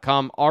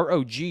rogueshop.com,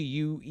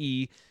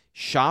 ROGUE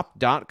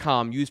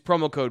shop.com. Use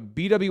promo code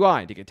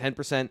BWI to get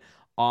 10%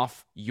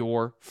 off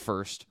your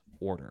first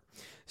order.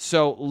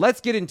 So let's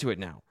get into it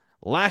now.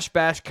 Lasch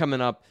Bash coming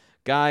up.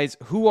 Guys,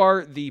 who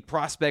are the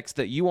prospects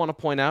that you want to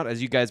point out?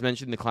 As you guys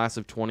mentioned, the class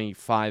of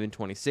 25 and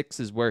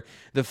 26 is where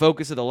the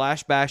focus of the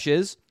Lasch Bash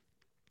is.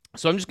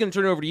 So I'm just going to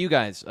turn it over to you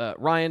guys.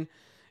 Ryan,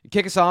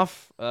 kick us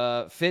off.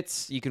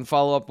 Fitz, you can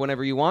follow up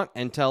whenever you want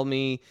and tell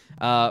me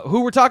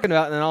who we're talking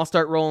about, and then I'll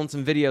start rolling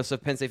some videos so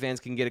Penn State fans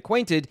can get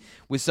acquainted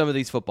with some of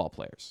these football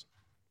players.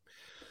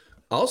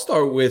 I'll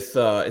start with,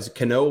 is it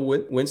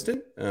Kanoa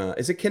Winston?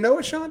 Is it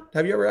Kanoa, Sean?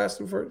 Have you ever asked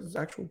him for his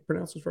actual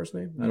pronounce his first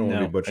name? I don't want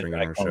to be butchering on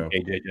our show.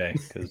 KJJ,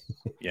 because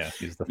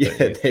he's the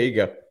yeah, there you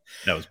go.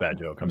 That was a bad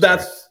joke.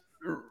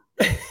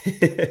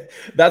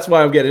 That's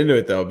why I'm getting into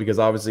it, though, because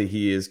obviously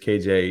he is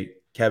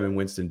Kevin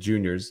Winston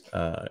Jr.'s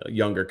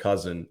younger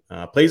cousin.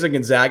 Plays at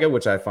Gonzaga,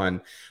 which I find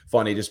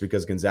funny just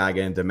because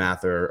Gonzaga and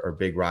DeMath are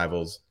big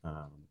rivals.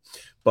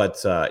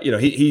 But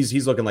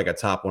he's looking like a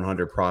top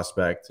 100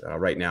 prospect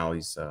right now.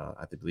 He's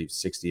I believe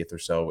 60th or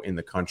so in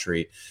the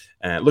country,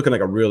 and looking like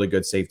a really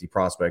good safety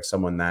prospect.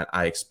 Someone that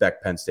I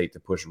expect Penn State to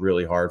push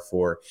really hard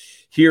for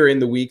here in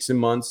the weeks and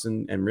months,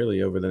 and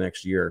really over the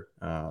next year.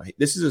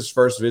 This is his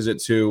first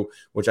visit to,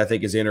 which I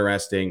think is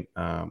interesting.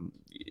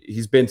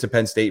 He's been to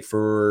Penn State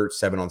for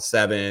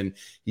 7-on-7.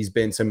 He's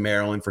been to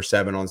Maryland for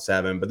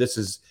 7-on-7. But this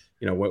is,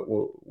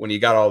 when you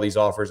got all these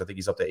offers, I think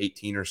he's up to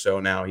 18 or so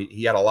now.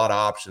 He had a lot of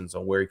options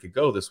on where he could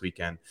go this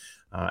weekend,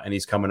 and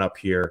he's coming up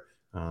here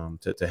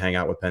to hang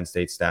out with Penn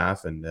State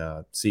staff and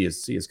see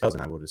his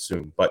cousin, I would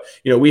assume. But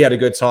we had a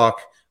good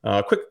talk,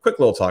 quick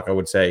little talk, I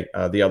would say,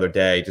 the other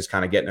day, just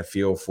kind of getting a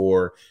feel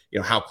for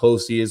how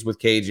close he is with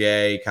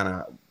KJ, kind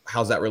of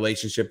how's that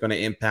relationship going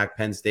to impact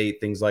Penn State,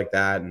 things like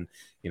that, and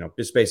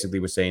just basically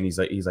was saying he's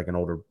like an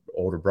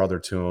older brother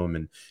to him,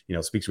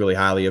 and speaks really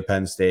highly of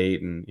Penn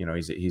State, and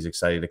he's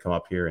excited to come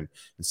up here and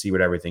see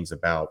what everything's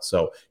about.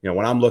 So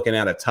when I'm looking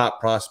at a top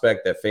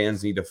prospect that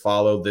fans need to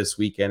follow this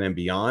weekend and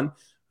beyond,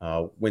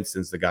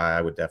 Winston's the guy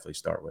I would definitely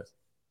start with.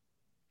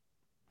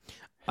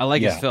 I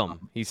like his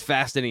film. He's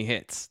fast and he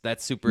hits.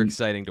 That's super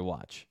exciting to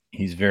watch.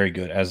 He's very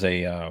good. As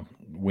a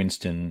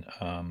Winston,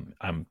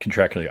 I'm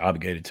contractually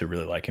obligated to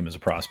really like him as a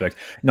prospect.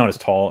 Not as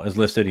tall as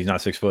listed. He's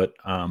not 6 foot,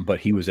 but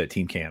he was at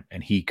team camp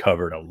and he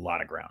covered a lot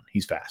of ground.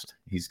 He's fast.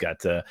 He's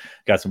got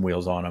some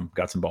wheels on him,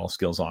 got some ball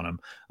skills on him.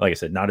 Like I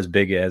said, not as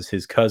big as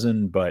his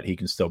cousin, but he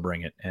can still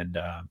bring it. And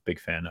big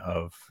fan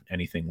of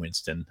anything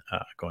Winston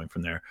going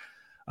from there.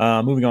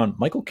 Moving on,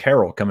 Michael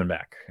Carroll coming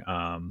back.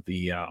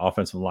 The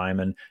offensive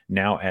lineman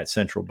now at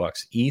Central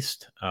Bucks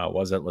East,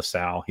 was at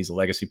LaSalle. He's a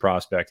legacy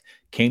prospect,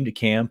 came to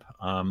camp.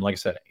 Like I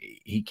said,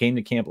 he came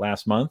to camp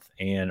last month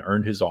and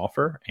earned his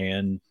offer.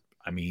 And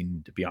I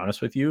mean, to be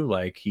honest with you,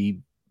 he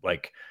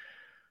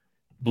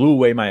blew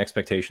away my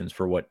expectations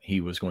for what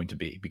he was going to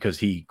be, because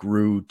he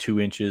grew 2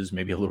 inches,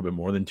 maybe a little bit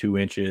more than 2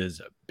 inches,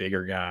 a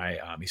bigger guy.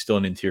 He's still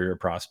an interior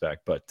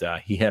prospect, but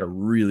he had a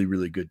really,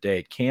 really good day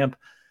at camp.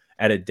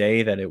 At a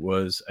day that it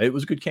was a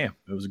good camp.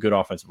 It was a good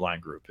offensive line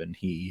group, and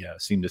he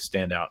seemed to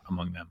stand out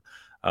among them.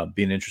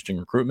 Be an interesting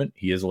recruitment.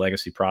 He is a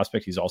legacy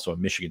prospect. He's also a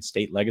Michigan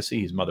State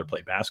legacy. His mother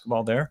played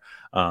basketball there.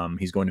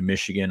 He's going to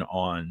Michigan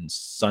on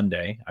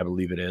Sunday, I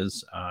believe it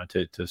is,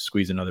 to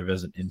squeeze another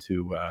visit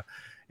into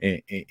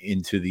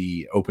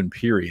the open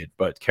period.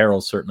 But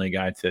Carroll's certainly a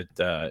guy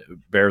that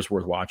bears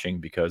worth watching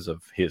because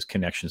of his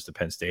connections to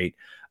Penn State.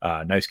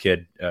 Nice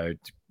kid.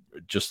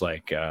 Just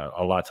like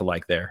a lot to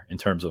like there in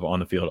terms of on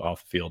the field,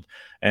 off the field.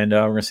 And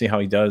we're going to see how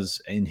he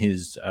does in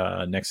his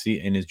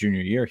in his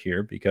junior year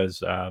here,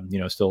 because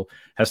still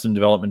has some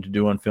development to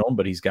do on film,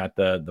 but he's got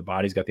the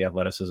body, he's got the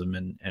athleticism,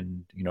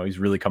 and he's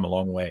really come a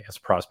long way as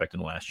a prospect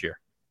in the last year.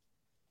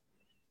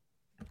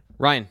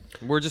 Ryan,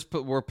 we're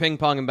ping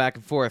ponging back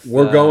and forth.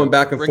 We're going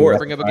back and forth.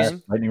 Bring up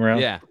again. Lightning round.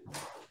 Yeah.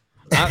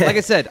 Like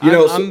I said,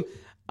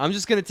 I'm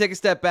just going to take a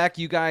step back.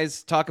 You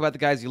guys talk about the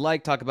guys you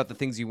like, talk about the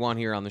things you want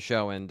here on the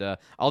show, and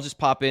I'll just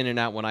pop in and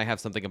out when I have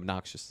something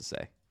obnoxious to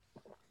say.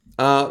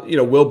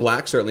 Will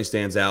Black certainly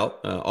stands out.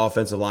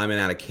 Offensive lineman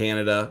out of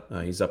Canada.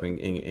 He's up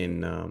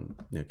in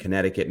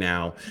Connecticut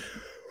now.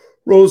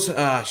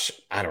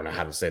 I don't know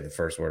how to say the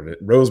first word.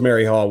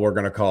 Rosemary Hall, we're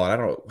going to call it. I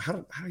don't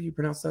know. How do you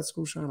pronounce that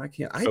school, Sean? I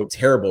can't. I'm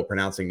terrible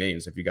pronouncing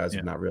names if you guys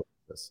have not realized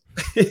this.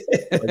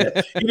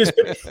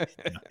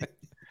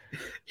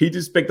 He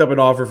just picked up an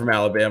offer from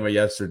Alabama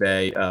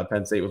yesterday.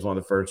 Penn State was one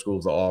of the first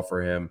schools to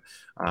offer him.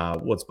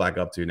 What's Black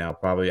up to now?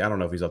 Probably, I don't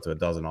know if he's up to a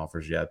dozen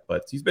offers yet,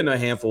 but he's been to a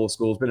handful of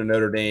schools, been to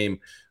Notre Dame,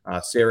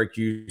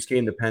 Syracuse,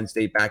 came to Penn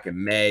State back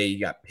in May. You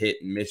got Pitt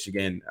and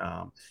Michigan.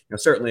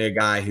 Certainly a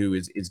guy who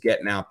is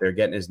getting out there,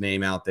 getting his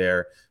name out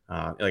there.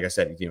 Like I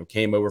said,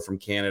 came over from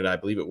Canada. I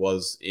believe it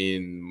was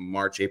in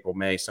March, April,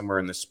 May, somewhere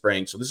in the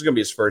spring. So this is going to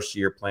be his first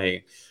year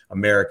playing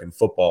American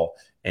football.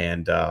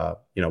 And,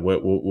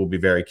 we'll be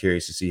very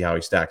curious to see how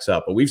he stacks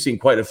up. But we've seen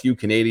quite a few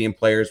Canadian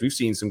players. We've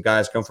seen some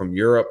guys come from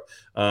Europe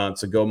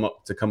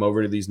to come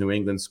over to these New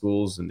England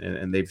schools,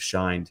 and they've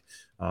shined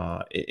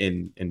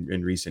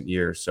in recent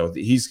years. So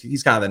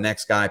he's kind of the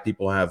next guy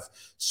people have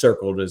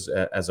circled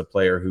as a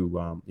player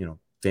who,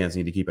 fans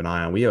need to keep an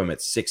eye on. We have him at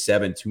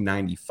 6'7",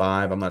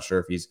 295. I'm not sure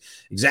if he's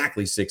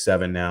exactly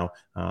 6'7" now.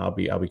 I'll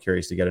be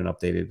curious to get an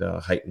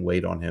updated height and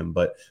weight on him.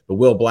 But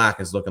Will Black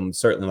is looking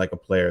certainly like a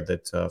player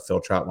that Phil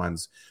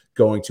Trautwein's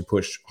going to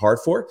push hard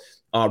for.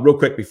 Real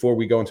quick, before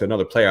we go into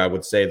another player, I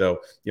would say, though,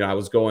 I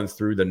was going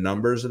through the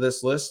numbers of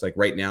this list. Like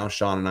right now,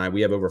 Sean and I,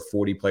 we have over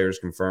 40 players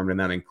confirmed, and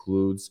that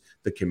includes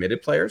the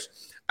committed players.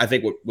 I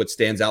think what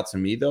stands out to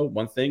me, though,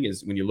 one thing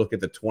is when you look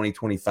at the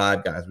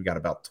 2025 guys, we got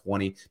about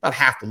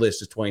half the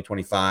list is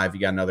 2025.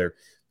 You got another,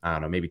 I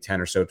don't know, maybe 10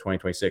 or so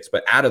 2026.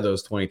 But out of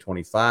those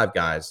 2025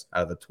 guys,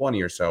 out of the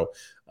 20 or so,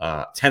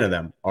 10 of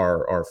them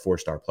are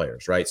four-star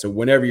players, right? So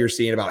whenever you're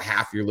seeing about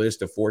half your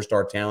list of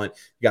four-star talent,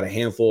 you got a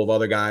handful of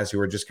other guys who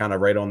are just kind of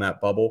right on that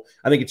bubble.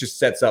 I think it just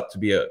sets up to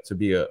be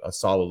a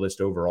solid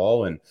list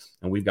overall, and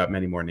we've got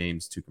many more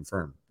names to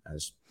confirm,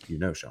 as you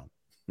know, Sean.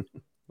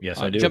 Yes,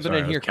 I do. Jumping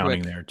in here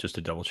counting quick there just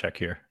to double check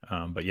here.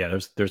 But yeah,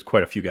 there's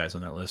quite a few guys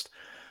on that list.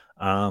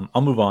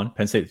 I'll move on.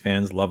 Penn State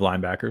fans love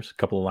linebackers. A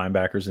couple of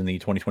linebackers in the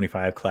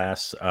 2025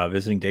 class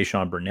visiting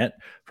Deshaun Burnett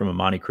from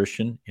Amani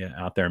Christian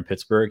out there in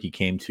Pittsburgh. He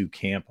came to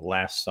camp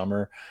last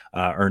summer,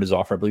 earned his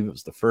offer. I believe it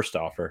was the first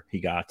offer he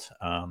got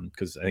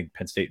because I think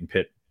Penn State and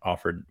Pitt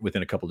offered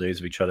within a couple of days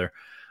of each other.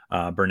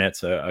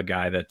 Burnett's a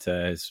guy that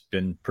has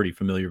been pretty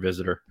familiar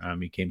visitor.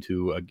 He came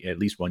to at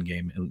least one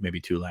game, maybe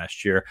two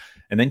last year.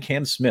 And then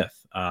Cam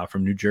Smith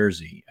from New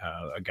Jersey,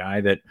 a guy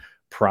that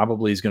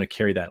probably is going to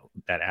carry that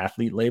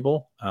athlete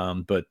label.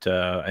 But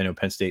I know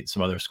Penn State and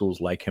some other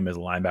schools like him as a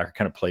linebacker,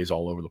 kind of plays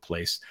all over the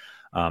place.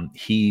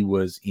 He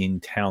was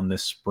in town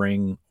this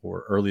spring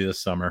or early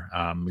this summer.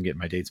 I'm getting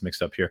my dates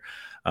mixed up here.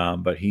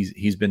 But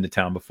he's been to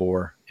town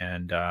before,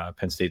 and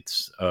Penn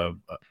State's a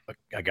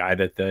guy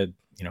that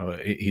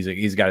he's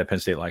a guy that Penn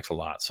State likes a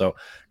lot. So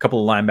a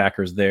couple of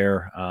linebackers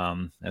there.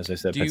 As I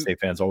said, Penn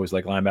State fans always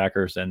like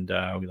linebackers, and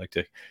we like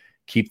to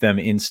keep them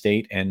in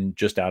state and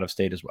just out of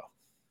state as well.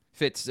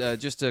 Fitz,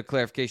 just a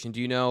clarification.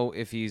 Do you know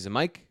if he's a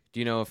Mike?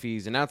 Do you know if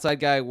he's an outside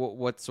guy?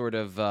 What sort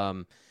of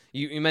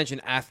you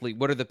mentioned athlete.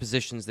 What are the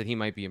positions that he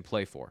might be in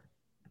play for?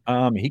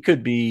 He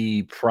could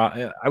be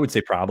I would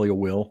say probably a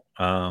Will.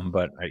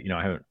 But I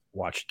haven't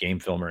watched game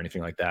film or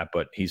anything like that,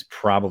 but he's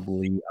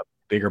probably a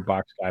bigger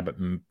box guy, but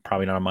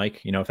probably not a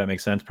Mike, if that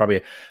makes sense.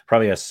 Probably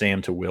a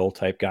Sam to Will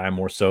type guy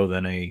more so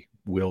than a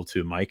Will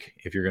to Mike,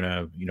 if you're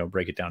going to,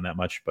 break it down that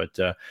much. But,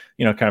 kind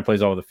of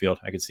plays all over the field.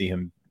 I could see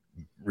him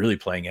really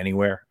playing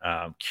anywhere.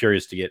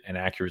 Curious to get an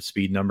accurate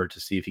speed number to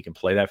see if he can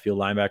play that field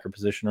linebacker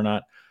position or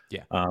not.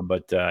 Yeah.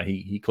 But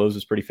he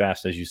closes pretty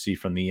fast, as you see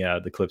from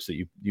the clips that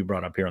you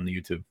brought up here on the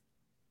YouTube.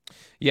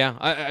 Yeah,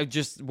 I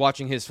just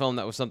watching his film,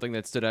 that was something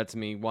that stood out to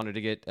me. Wanted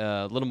to get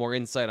a little more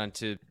insight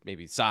onto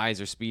maybe size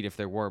or speed if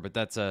there were,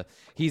 but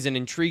he's an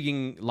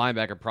intriguing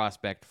linebacker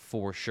prospect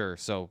for sure.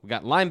 So we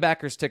got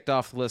linebackers ticked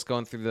off the list,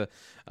 going through the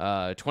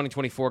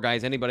 2024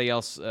 guys. Anybody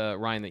else,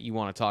 Ryan, that you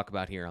want to talk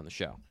about here on the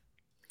show?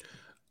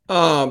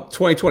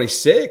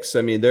 2026.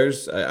 I mean,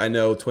 I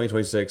know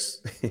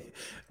 2026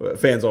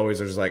 fans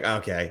always are just like,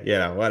 okay,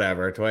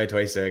 whatever,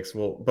 2026.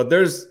 Well, but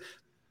there's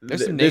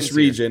some this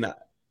region. Here.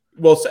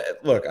 Well,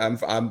 look,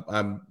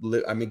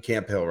 I'm in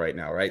Camp Hill right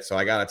now, right? So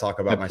I got to talk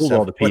about myself.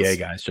 All the PA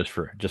guys just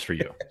for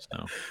you.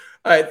 So.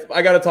 All right,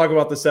 I got to talk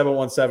about the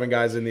 717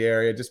 guys in the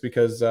area just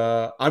because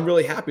I'm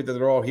really happy that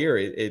they're all here.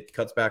 It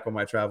cuts back on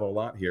my travel a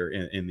lot here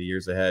in the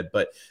years ahead,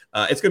 but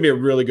it's going to be a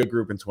really good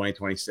group in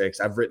 2026.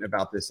 I've written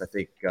about this, I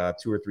think,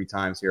 2 or 3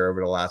 times here over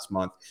the last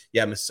month.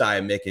 Yeah,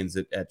 Messiah Mickens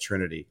at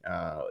Trinity.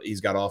 He's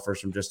got offers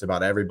from just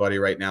about everybody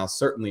right now.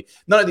 Certainly,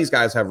 none of these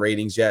guys have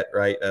ratings yet,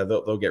 right?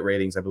 They'll get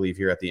ratings, I believe,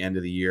 here at the end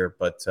of the year.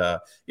 But,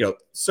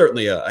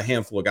 certainly a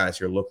handful of guys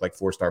here look like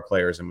 4-star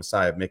players, and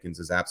Messiah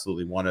Mickens is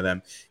absolutely one of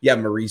them. Yeah,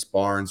 Maurice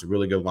Barnes,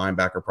 really good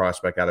linebacker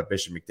prospect out of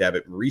Bishop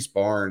McDevitt. Maurice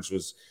Barnes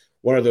was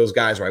one of those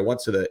guys where I went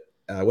to the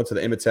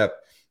Imhotep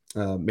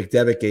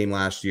McDevitt game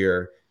last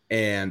year,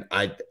 and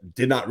I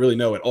did not really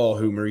know at all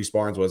who Maurice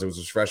Barnes was. It was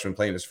his freshman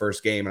playing his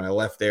first game, and I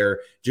left there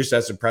just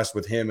as impressed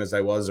with him as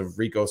I was of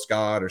Rico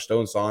Scott or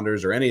Stone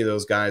Saunders or any of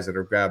those guys that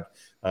have grabbed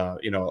a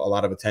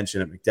lot of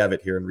attention at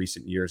McDevitt here in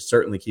recent years.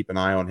 Certainly keep an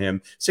eye on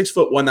him. 6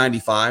 foot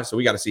 195, so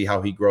we got to see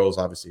how he grows.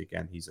 Obviously,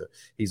 again,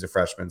 he's a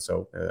freshman,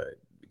 so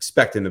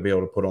expect him to be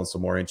able to put on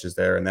some more inches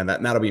there, and then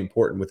that'll be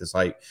important with his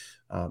height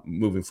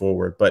moving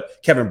forward.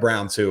 But Kevin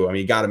Brown too. I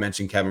mean, you got to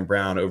mention Kevin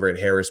Brown over at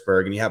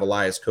Harrisburg, and you have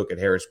Elias Cook at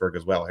Harrisburg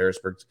as well.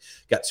 Harrisburg's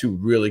got two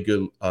really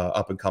good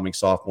up and coming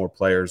sophomore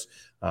players.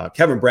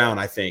 Kevin Brown,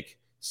 I think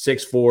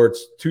 6'4",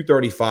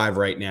 235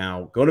 right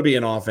now, going to be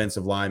an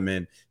offensive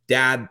lineman.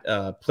 Dad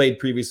played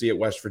previously at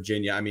West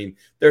Virginia. I mean,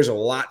 there's a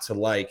lot to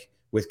like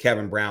with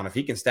Kevin Brown. If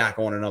he can stack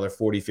on another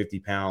 40, 50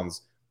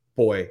 pounds,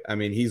 boy, I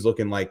mean, he's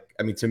looking like,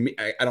 I mean, to me,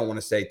 I don't want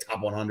to say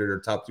top 100 or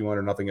top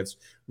 200, nothing. It's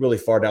really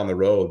far down the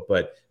road,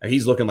 but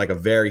he's looking like a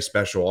very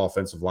special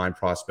offensive line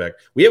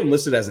prospect. We have him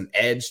listed as an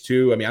edge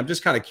too. I mean, I'm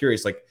just kind of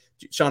curious, like,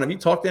 Sean, have you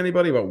talked to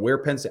anybody about where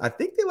Penn State? I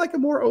think they like a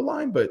more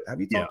O-line, but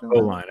have you talked to him?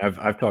 O-line.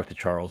 I've talked to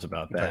Charles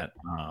about that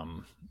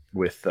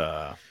with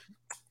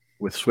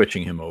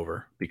switching him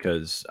over,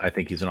 because I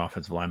think he's an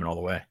offensive lineman all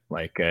the way.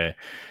 Like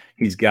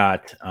he's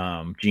got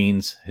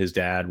genes. His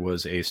dad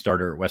was a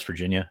starter at West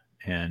Virginia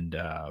and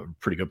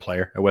pretty good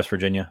player at West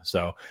Virginia.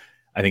 So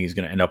I think he's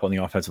going to end up on the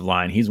offensive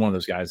line. He's one of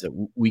those guys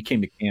that we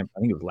came to camp,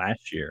 I think it was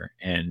last year,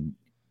 and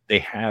they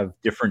have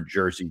different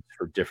jerseys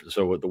for different.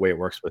 So the way it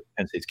works with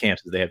Penn State's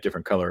camps is they have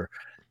different color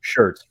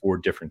shirts for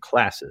different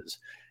classes.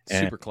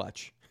 And super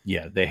clutch.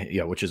 Yeah,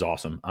 which is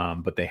awesome.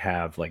 But they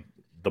have like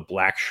the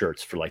black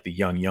shirts for like the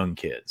young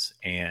kids,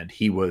 and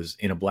he was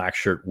in a black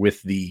shirt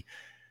with the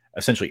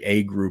essentially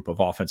a group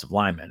of offensive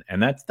linemen,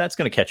 and that's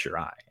going to catch your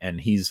eye.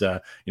 And he's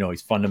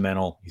he's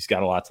fundamental. He's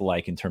got a lot to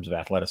like in terms of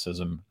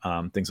athleticism,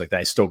 things like that.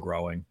 He's still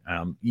growing.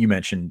 You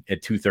mentioned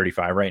at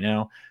 235 right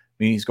now. I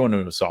mean, he's going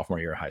into a sophomore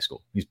year of high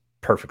school. He's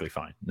perfectly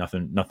fine.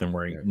 Nothing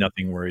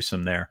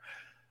worrisome there.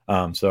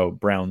 So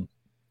Brown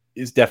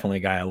is definitely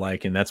a guy I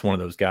like, and that's one of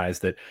those guys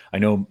that I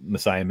know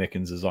Messiah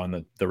Mickens is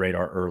on the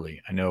radar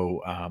early. I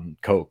know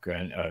Koch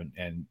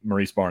and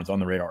Maurice Barnes on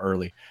the radar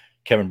early.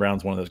 Kevin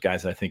Brown's one of those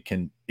guys that I think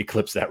can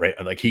eclipse that rate.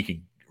 Like he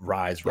can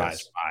rise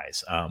with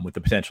the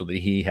potential that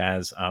he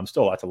has.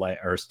 Still a lot to like,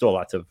 or still a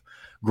lot of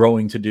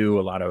growing to do,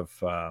 a lot of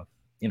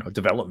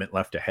development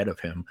left ahead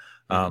of him.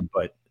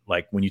 But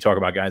like when you talk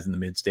about guys in the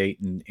mid-state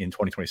in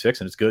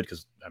 2026, and it's good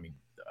because I mean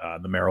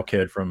the Merrill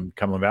kid from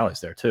Cumberland Valley is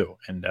there too,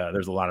 and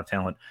there's a lot of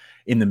talent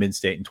in the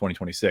mid-state in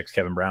 2026.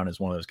 Kevin Brown is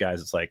one of those guys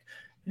that's like,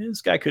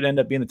 this guy could end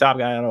up being the top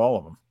guy out of all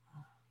of them.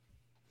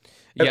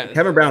 Yeah,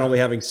 Kevin Brown only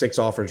having 6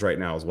 offers right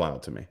now is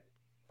wild to me.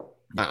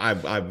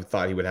 I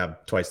thought he would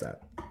have twice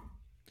that.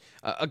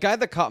 A guy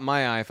that caught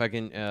my eye, if I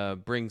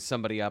can bring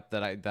somebody up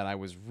that I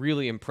was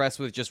really impressed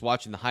with just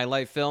watching the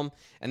highlight film,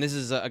 and this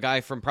is a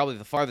guy from probably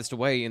the farthest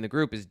away in the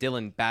group, is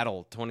Dylan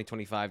Battle,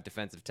 2025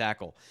 defensive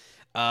tackle.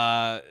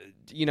 I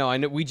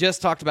know we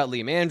just talked about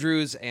Liam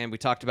Andrews, and we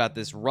talked about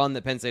this run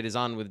that Penn State is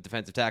on with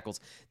defensive tackles.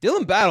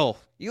 Dylan Battle,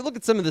 you look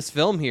at some of this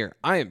film here,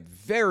 I am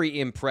very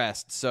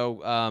impressed.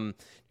 So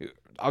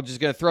I'm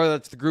just going to throw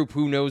that to the group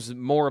who knows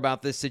more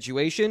about this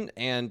situation,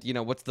 and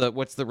what's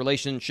the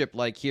relationship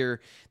like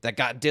here that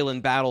got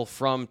Dylan Battle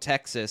from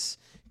Texas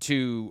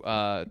to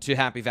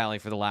Happy Valley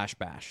for the Lasch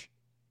Bash.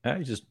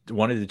 I just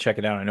wanted to check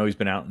it out. I know he's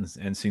been out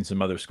and seen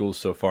some other schools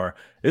so far.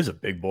 This is a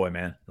big boy,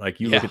 man. Like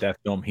you look at that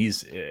film,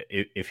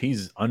 if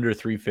he's under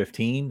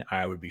 315,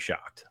 I would be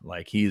shocked.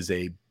 Like he is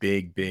a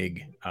big,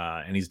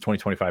 and he's a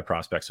 2025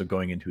 prospect. So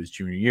going into his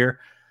junior year,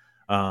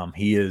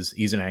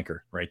 he's an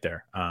anchor right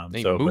there.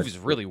 He moves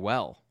really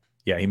well.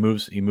 Yeah, he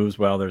moves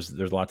well. There's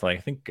a lot to like.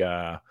 I think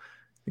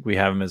we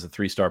have him as a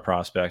 3-star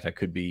prospect. I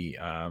could be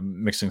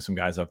mixing some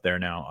guys up there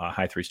now, a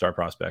high 3-star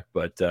prospect.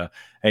 But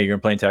hey, you're going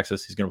to play in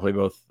Texas. He's going to play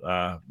both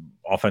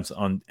offense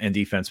and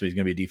defense, but he's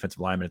going to be a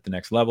defensive lineman at the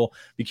next level.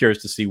 Be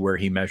curious to see where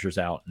he measures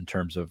out in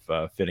terms of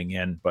fitting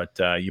in. But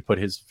you put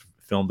his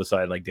film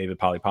beside like David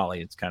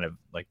Poly, it's kind of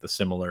like the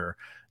similar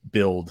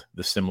build,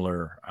 the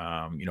similar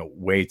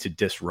way to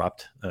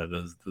disrupt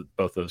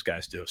both those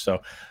guys do.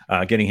 So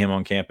getting him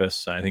on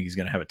campus, I think he's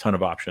going to have a ton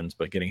of options,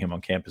 but getting him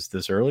on campus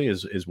this early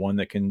is one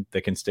that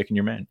can stick in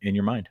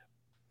your mind.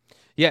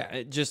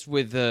 Yeah, just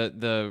with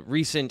the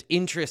recent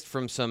interest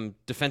from some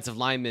defensive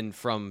linemen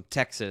from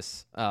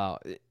Texas,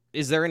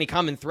 is there any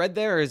common thread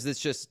there, or is this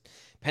just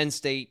Penn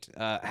State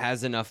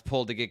has enough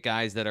pull to get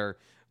guys that are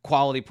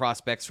quality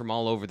prospects from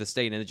all over the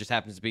state, and it just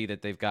happens to be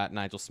that they've got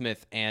Nigel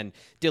Smith and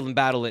Dylan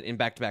Battle in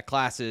back-to-back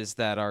classes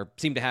that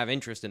seem to have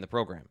interest in the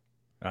program?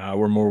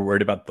 We're more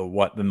worried about the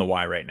what than the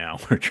why right now.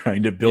 We're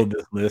trying to build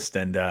this list,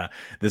 and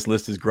this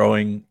list is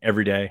growing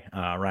every day.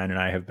 Ryan and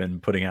I have been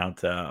putting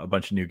out a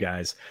bunch of new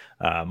guys,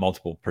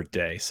 multiple per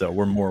day. So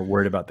we're more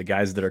worried about the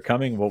guys that are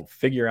coming. We'll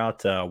figure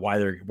out why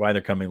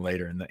they're coming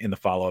later in the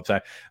follow-ups.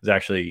 I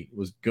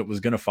was going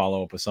to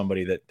follow up with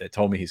somebody that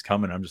told me he's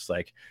coming. I'm just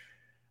like,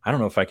 I don't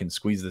know if I can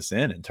squeeze this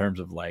in terms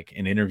of like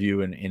an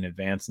interview in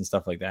advance and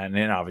stuff like that. And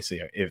then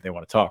obviously if they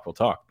want to talk, we'll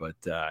talk, but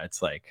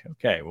it's like,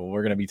 okay, well,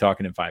 we're going to be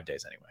talking in 5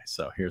 days anyway.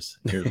 So here's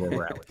where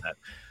we're at with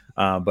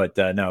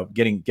that. No,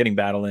 getting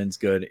Battle in's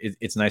good.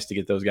 It's nice to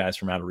get those guys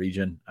from out of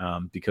region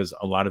because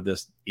a lot of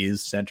this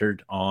is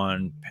centered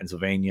on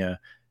Pennsylvania,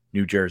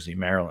 New Jersey,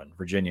 Maryland,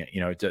 Virginia,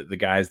 the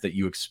guys that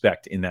you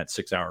expect in that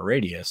 6-hour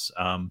radius.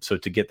 So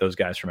to get those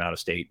guys from out of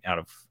state, out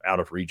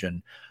of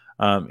region,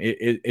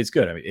 it's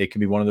good. I mean, it can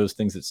be one of those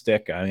things that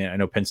stick. I mean, I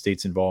know Penn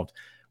State's involved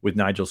with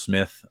Nigel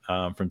Smith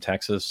from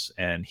Texas,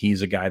 and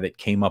he's a guy that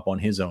came up on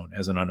his own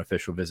as an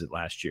unofficial visit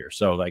last year.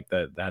 So like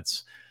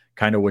that's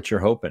kind of what you're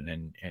hoping,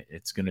 and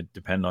it's going to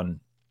depend on.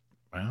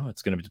 Well,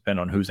 it's going to depend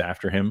on who's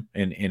after him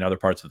in other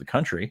parts of the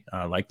country,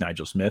 like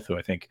Nigel Smith, who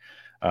I think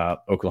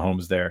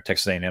Oklahoma's there.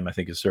 Texas A&M, I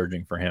think, is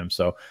surging for him.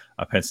 So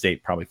Penn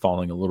State probably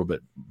falling a little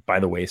bit by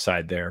the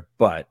wayside there.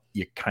 But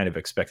you kind of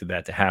expected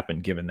that to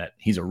happen, given that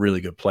he's a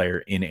really good player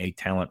in a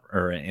talent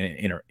or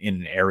in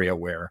an area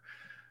where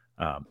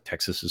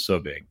Texas is so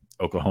big.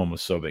 Oklahoma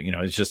was so big,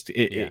 it's just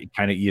it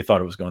kind of, you thought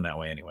it was going that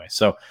way anyway.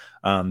 So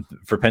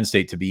for Penn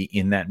State to be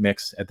in that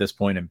mix at this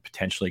point and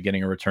potentially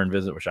getting a return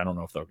visit, which I don't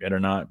know if they'll get or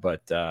not,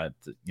 but I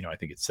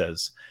think it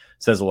says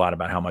a lot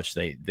about how much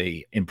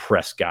they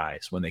impress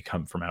guys when they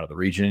come from out of the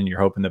region, and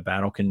you're hoping the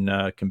battle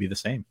can be the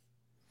same.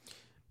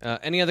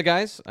 Any other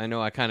guys? I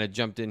know I kind of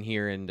jumped in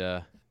here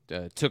and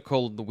took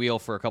hold of the wheel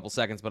for a couple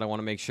seconds, but I want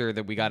to make sure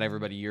that we got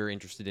everybody you're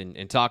interested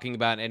in talking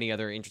about. Any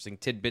other interesting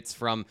tidbits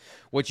from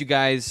what you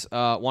guys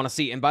want to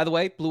see. And by the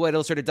way,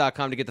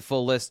 BlueWhiteIllustrated.com to get the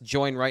full list.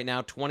 Join right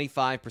now,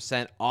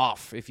 25%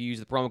 off if you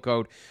use the promo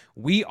code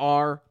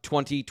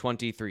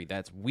WEARE2023.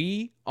 That's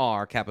We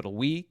Are, capital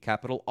We,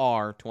 capital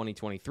R,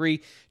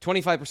 2023.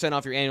 25%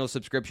 off your annual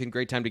subscription.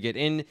 Great time to get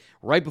in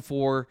right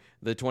before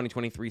the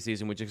 2023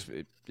 season, which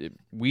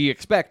we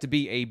expect to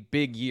be a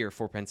big year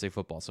for Penn State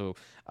football. So,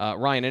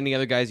 Ryan, any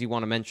other guys you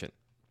want to mention?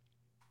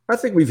 I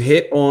think we've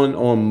hit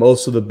on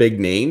most of the big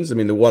names. I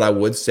mean, what I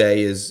would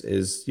say is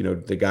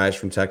the guys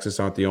from Texas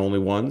aren't the only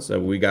ones.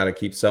 We got to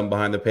keep some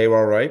behind the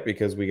paywall, right?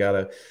 Because we got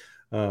to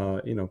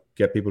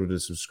get people to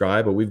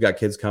subscribe. But we've got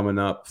kids coming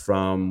up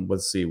from,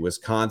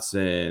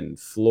 Wisconsin,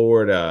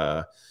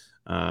 Florida,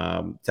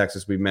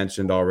 Texas we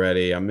mentioned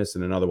already. I'm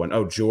missing another one.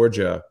 Oh,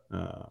 Georgia.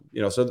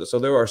 So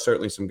there are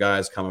certainly some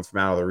guys coming from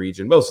out of the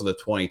region. Most of the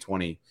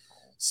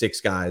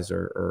 2026 guys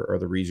are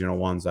the regional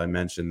ones I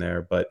mentioned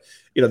there. But,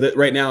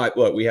 right now,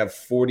 we have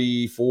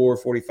 44,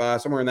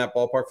 45, somewhere in that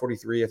ballpark,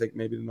 43, I think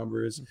maybe the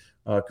number is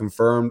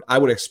confirmed. I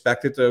would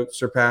expect it to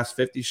surpass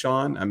 50,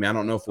 Sean. I mean, I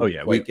don't know if we'll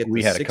quite get to 60.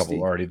 We had a couple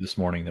already this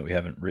morning that we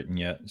haven't written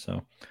yet.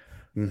 So,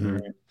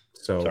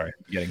 So sorry,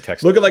 getting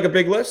text. Looking like a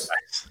big list.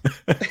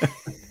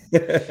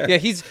 Yeah,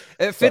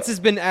 Fitz has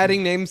been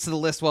adding names to the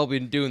list while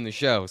we've been doing the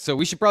show. So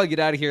we should probably get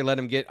out of here and let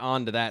him get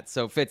on to that.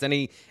 So Fitz,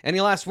 any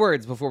last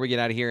words before we get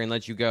out of here and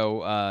let you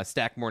go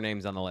stack more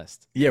names on the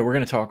list? Yeah, we're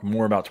going to talk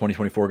more about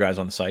 2024 guys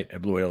on the site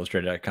at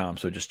BlueWhiteIllustrated.com.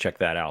 So just check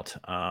that out.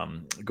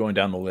 Going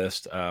down the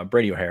list,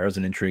 Brady O'Hara is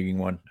an intriguing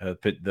one.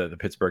 The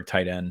Pittsburgh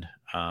tight end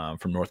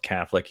from North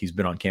Catholic. He's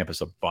been on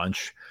campus a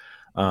bunch.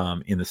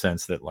 In the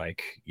sense that,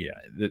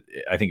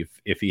 I think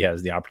if he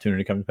has the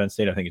opportunity to come to Penn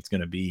State, I think it's going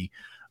to be,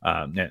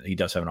 he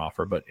does have an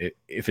offer, but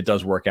if it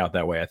does work out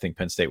that way, I think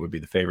Penn State would be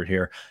the favorite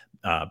here.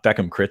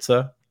 Beckham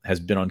Kritza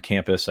has been on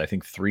campus, I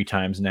think 3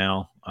 times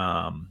now.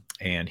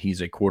 And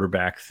he's a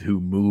quarterback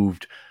who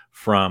moved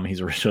from,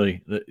 he's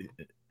originally,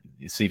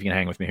 see if you can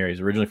hang with me here.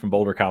 He's originally from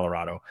Boulder,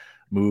 Colorado,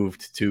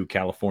 moved to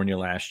California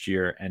last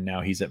year, and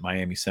now he's at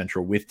Miami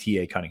Central with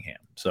T.A. Cunningham.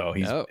 So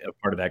he's a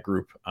part of that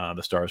group,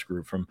 the Stars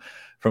group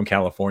from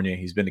California.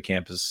 He's been to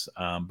campus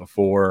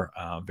before,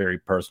 very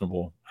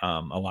personable,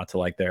 a lot to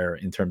like there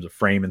in terms of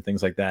frame and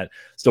things like that.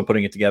 Still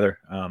putting it together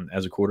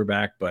as a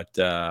quarterback, but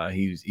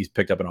he's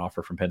picked up an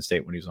offer from Penn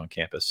State when he was on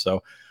campus.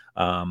 So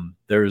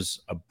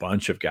there's a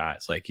bunch of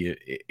guys.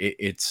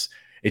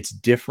 It's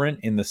different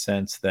in the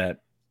sense that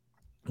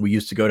we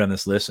used to go down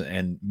this list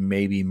and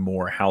maybe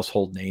more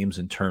household names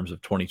in terms of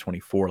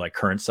 2024, like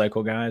current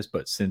cycle guys.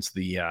 But since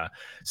the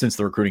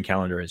recruiting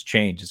calendar has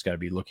changed, it's got to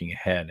be looking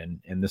ahead.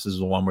 And this is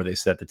the one where they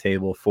set the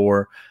table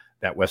for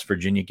that West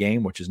Virginia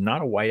game, which is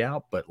not a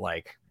whiteout, but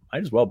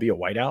might as well be a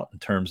whiteout in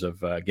terms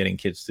of getting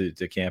kids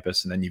to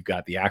campus. And then you've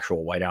got the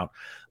actual whiteout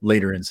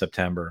later in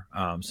September.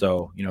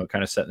 So,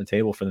 kind of setting the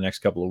table for the next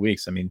couple of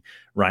weeks. I mean,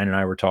 Ryan and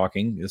I were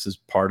talking, this is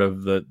part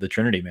of the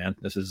Trinity, man.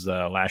 This is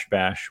Lasch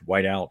Bash,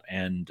 whiteout,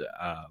 and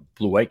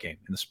blue-white game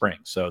in the spring.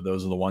 So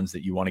those are the ones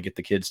that you want to get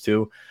the kids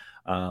to,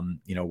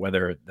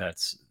 whether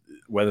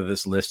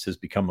this list has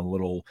become a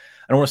little,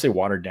 I don't want to say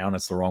watered down.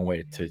 That's the wrong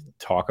way to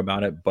talk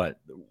about it, but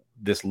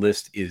this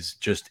list is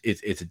just,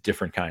 it's a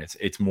different kind.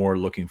 It's more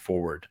looking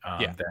forward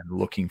than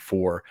looking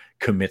for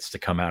commits to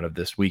come out of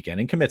this weekend.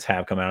 And commits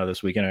have come out of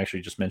this weekend. I actually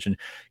just mentioned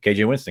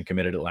KJ Winston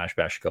committed at Lasch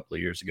Bash a couple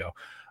of years ago.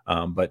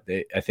 But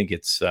I think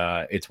it's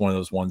one of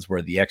those ones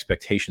where the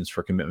expectations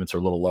for commitments are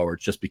a little lower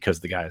just because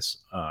the guys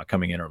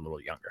coming in are a little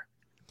younger.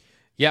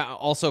 Yeah,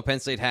 also Penn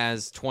State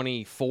has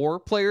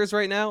 24 players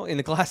right now in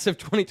the class of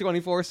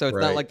 2024, so it's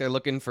not like they're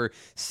looking for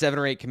 7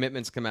 or 8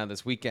 commitments to come out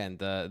this weekend.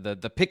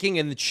 The picking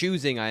and the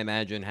choosing, I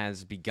imagine,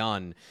 has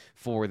begun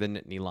for the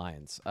Nittany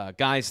Lions.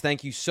 Guys,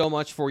 thank you so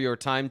much for your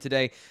time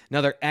today.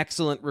 Another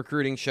excellent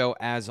recruiting show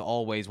as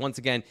always. Once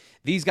again,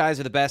 these guys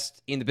are the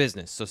best in the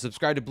business, so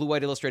subscribe to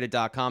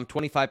BlueWhiteIllustrated.com,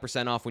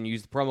 25% off when you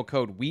use the promo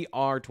code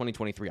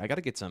WEARE2023. I got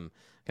to get some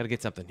Got to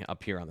get something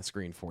up here on the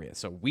screen for you.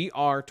 So we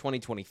are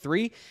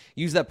 2023.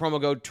 Use that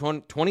promo code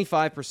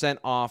 25%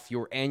 off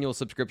your annual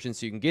subscription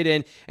so you can get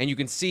in and you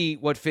can see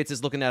what Fitz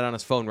is looking at on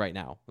his phone right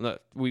now.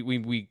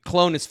 We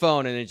clone his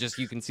phone and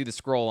you can see the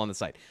scroll on the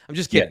site. I'm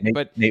just kidding. Yeah,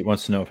 but Nate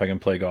wants to know if I can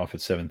play golf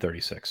at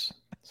 7:36.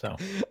 So,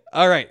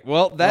 all right.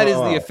 Well, that is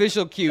the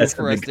official cue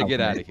for us to get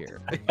out of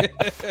here.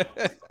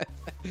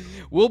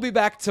 We'll be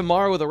back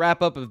tomorrow with a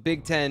wrap-up of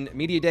Big Ten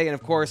Media Day. And,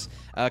 of course,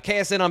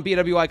 KSN on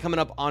BWI coming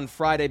up on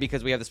Friday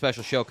because we have the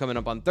special show coming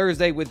up on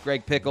Thursday with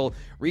Greg Pickle,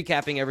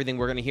 recapping everything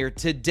we're going to hear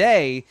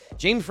today.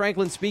 James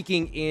Franklin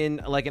speaking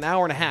in like an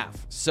hour and a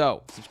half.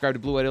 So subscribe to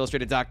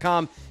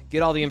BlueWhiteIllustrated.com.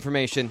 Get all the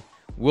information.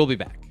 We'll be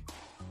back.